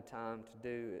don't have the time to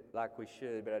do it like we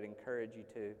should, but I'd encourage you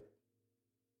to.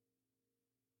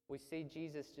 We see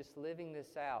Jesus just living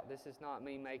this out. This is not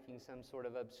me making some sort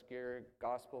of obscure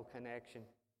gospel connection.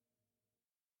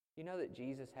 You know that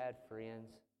Jesus had friends?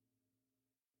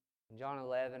 In John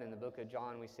 11, in the book of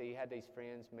John, we see he had these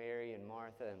friends, Mary and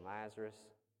Martha and Lazarus.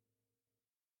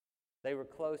 They were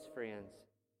close friends.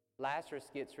 Lazarus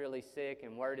gets really sick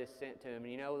and word is sent to him.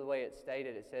 And you know the way it's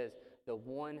stated, it says, the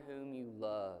one whom you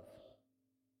love.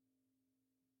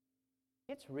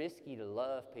 It's risky to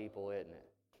love people, isn't it?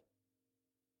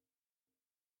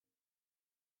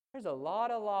 There's a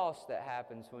lot of loss that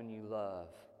happens when you love.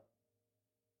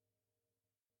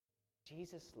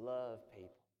 Jesus loved people.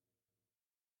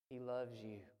 He loves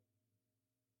you.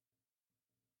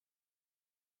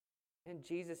 And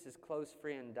Jesus' close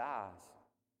friend dies.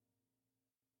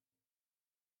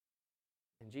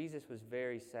 And Jesus was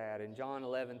very sad. In John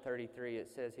 11:33, it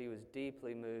says he was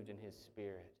deeply moved in his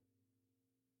spirit.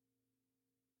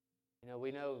 You know,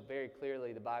 we know very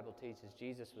clearly the Bible teaches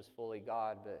Jesus was fully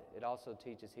God, but it also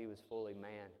teaches he was fully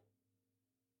man.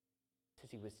 It says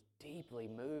he was deeply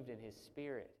moved in his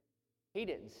spirit. He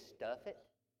didn't stuff it.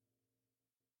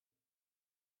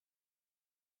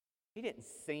 He didn't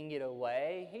sing it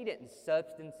away. He didn't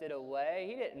substance it away.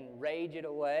 He didn't rage it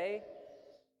away.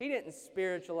 He didn't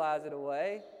spiritualize it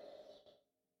away.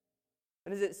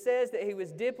 And as it says that he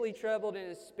was deeply troubled in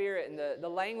his spirit, and the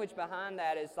language behind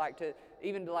that is like to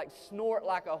snort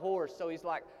like a horse. So he's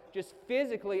like just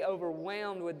physically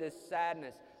overwhelmed with this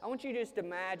sadness. I want you to just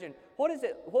imagine, what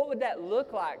would that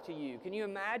look like to you? Can you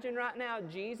imagine right now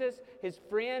Jesus, his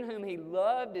friend whom he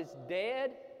loved, is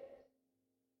dead?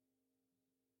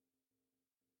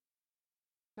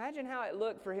 Imagine how it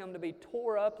looked for him to be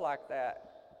tore up like that.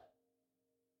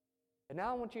 And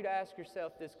now I want you to ask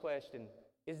yourself this question.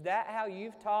 Is that how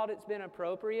you've taught it's been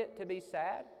appropriate to be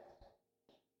sad?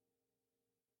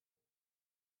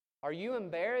 Are you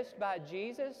embarrassed by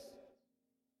Jesus?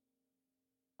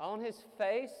 On his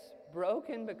face,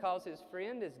 broken because his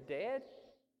friend is dead?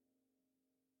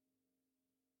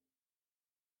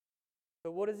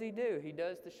 So what does he do? He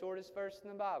does the shortest verse in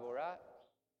the Bible, right?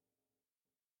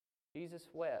 Jesus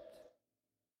wept.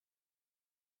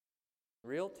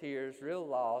 Real tears, real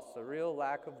loss, a real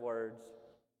lack of words.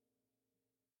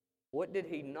 What did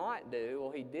he not do?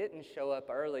 Well, he didn't show up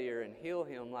earlier and heal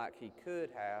him like he could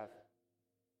have.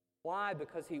 Why?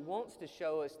 Because he wants to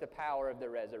show us the power of the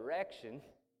resurrection.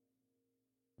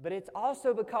 But it's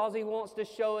also because he wants to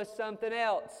show us something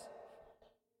else.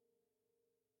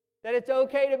 That it's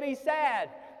okay to be sad.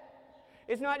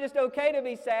 It's not just okay to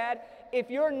be sad. If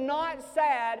you're not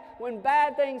sad when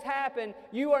bad things happen,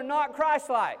 you are not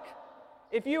Christ-like.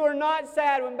 If you are not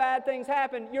sad when bad things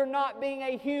happen, you're not being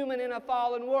a human in a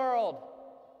fallen world.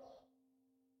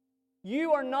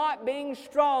 You are not being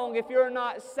strong if you're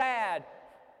not sad.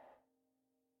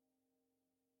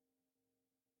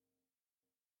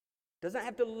 Doesn't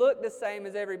have to look the same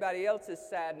as everybody else's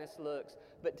sadness looks,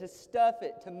 but to stuff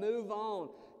it, to move on,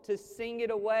 to sing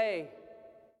it away,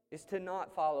 is to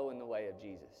not follow in the way of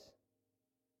Jesus.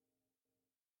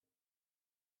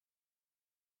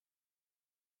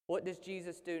 What does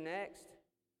Jesus do next?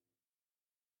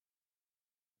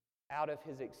 Out of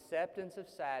his acceptance of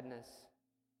sadness,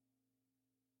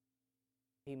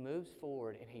 he moves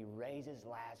forward and he raises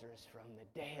Lazarus from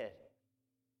the dead.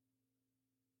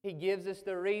 He gives us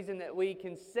the reason that we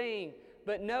can sing.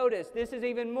 But notice, this is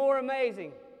even more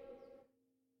amazing.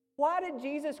 Why did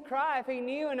Jesus cry if he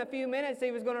knew in a few minutes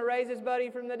he was going to raise his buddy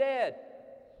from the dead?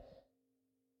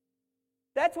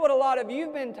 That's what a lot of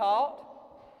you've been taught.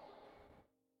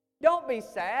 Don't be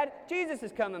sad. Jesus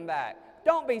is coming back.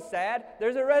 Don't be sad.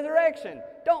 There's a resurrection.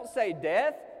 Don't say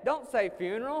death. Don't say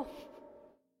funeral.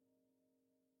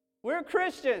 We're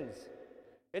Christians.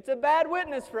 It's a bad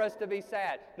witness for us to be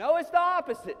sad. No, it's the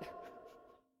opposite.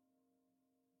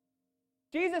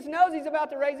 Jesus knows he's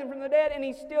about to raise him from the dead, and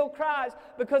he still cries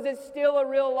because it's still a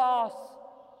real loss.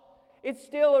 It's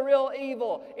still a real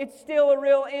evil. It's still a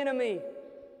real enemy.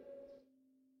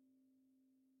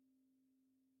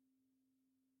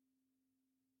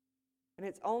 And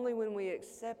it's only when we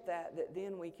accept that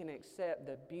then we can accept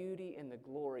the beauty and the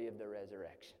glory of the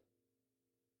resurrection.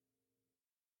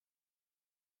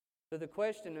 So the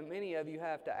question that many of you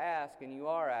have to ask, and you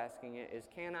are asking it, is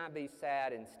can I be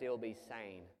sad and still be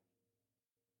sane?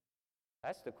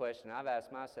 That's the question I've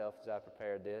asked myself as I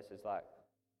prepared this. Is like,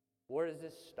 where does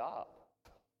this stop?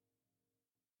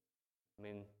 I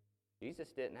mean, Jesus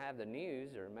didn't have the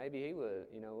news, or maybe he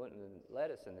wouldn't have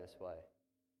led us in this way.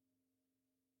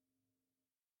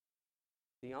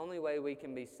 The only way we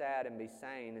can be sad and be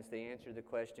sane is the answer to the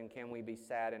question, can we be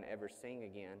sad and ever sing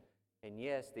again? And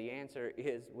yes, the answer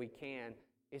is we can.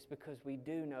 It's because we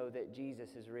do know that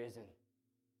Jesus is risen.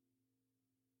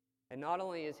 And not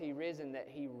only is he risen, that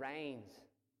he reigns.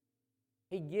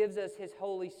 He gives us his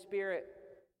Holy Spirit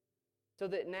so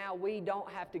that now we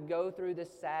don't have to go through the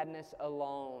sadness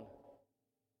alone.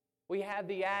 We have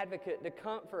the advocate, the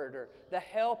comforter, the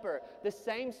helper, the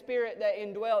same Spirit that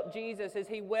indwelt Jesus as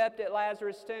he wept at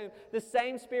Lazarus' tomb. The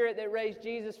same Spirit that raised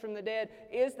Jesus from the dead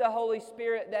is the Holy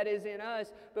Spirit that is in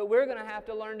us. But we're going to have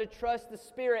to learn to trust the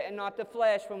Spirit and not the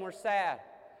flesh when we're sad.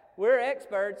 We're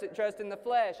experts at trusting the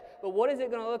flesh. But what is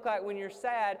it going to look like when you're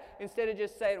sad instead of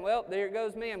just saying, well, there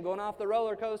goes me. I'm going off the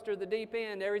roller coaster, the deep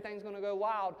end. Everything's going to go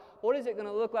wild. What is it going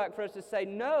to look like for us to say,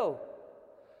 no?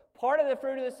 Part of the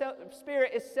fruit of the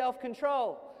Spirit is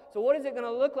self-control. So what is it going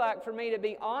to look like for me to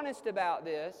be honest about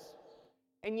this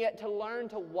and yet to learn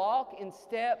to walk in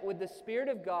step with the Spirit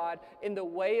of God in the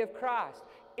way of Christ?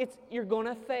 You're going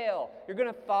to fail. You're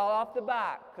going to fall off the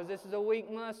bike because this is a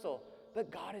weak muscle. But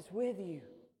God is with you.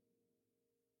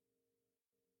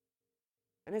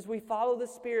 And as we follow the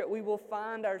Spirit, we will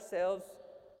find ourselves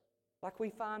like we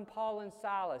find Paul and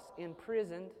Silas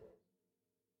imprisoned.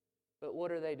 But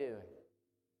what are they doing?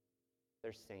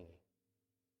 They're singing.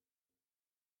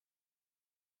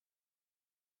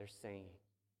 They're singing.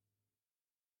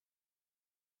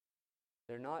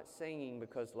 They're not singing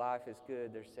because life is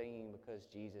good. They're singing because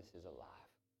Jesus is alive.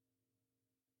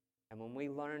 And when we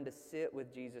learn to sit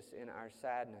with Jesus in our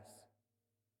sadness,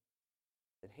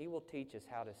 then he will teach us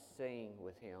how to sing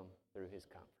with him through his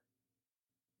comfort.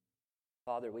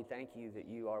 Father, we thank you that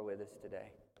you are with us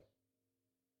today.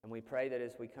 And we pray that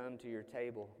as we come to your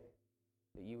table,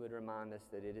 that you would remind us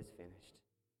that it is finished.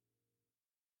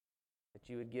 That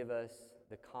you would give us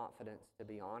the confidence to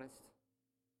be honest,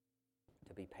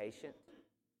 to be patient,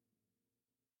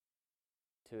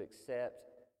 to accept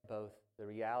both the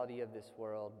reality of this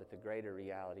world, but the greater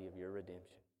reality of your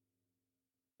redemption.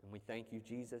 And we thank you,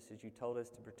 Jesus, as you told us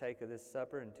to partake of this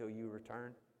supper until you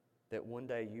return, that one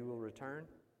day you will return,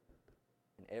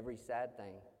 and every sad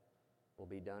thing will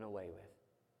be done away with.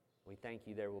 We thank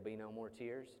you there will be no more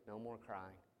tears, no more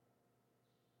crying.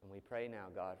 And we pray now,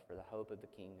 God, for the hope of the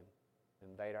kingdom to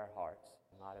invade our hearts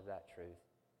in light of that truth.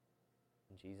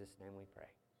 In Jesus' name we pray.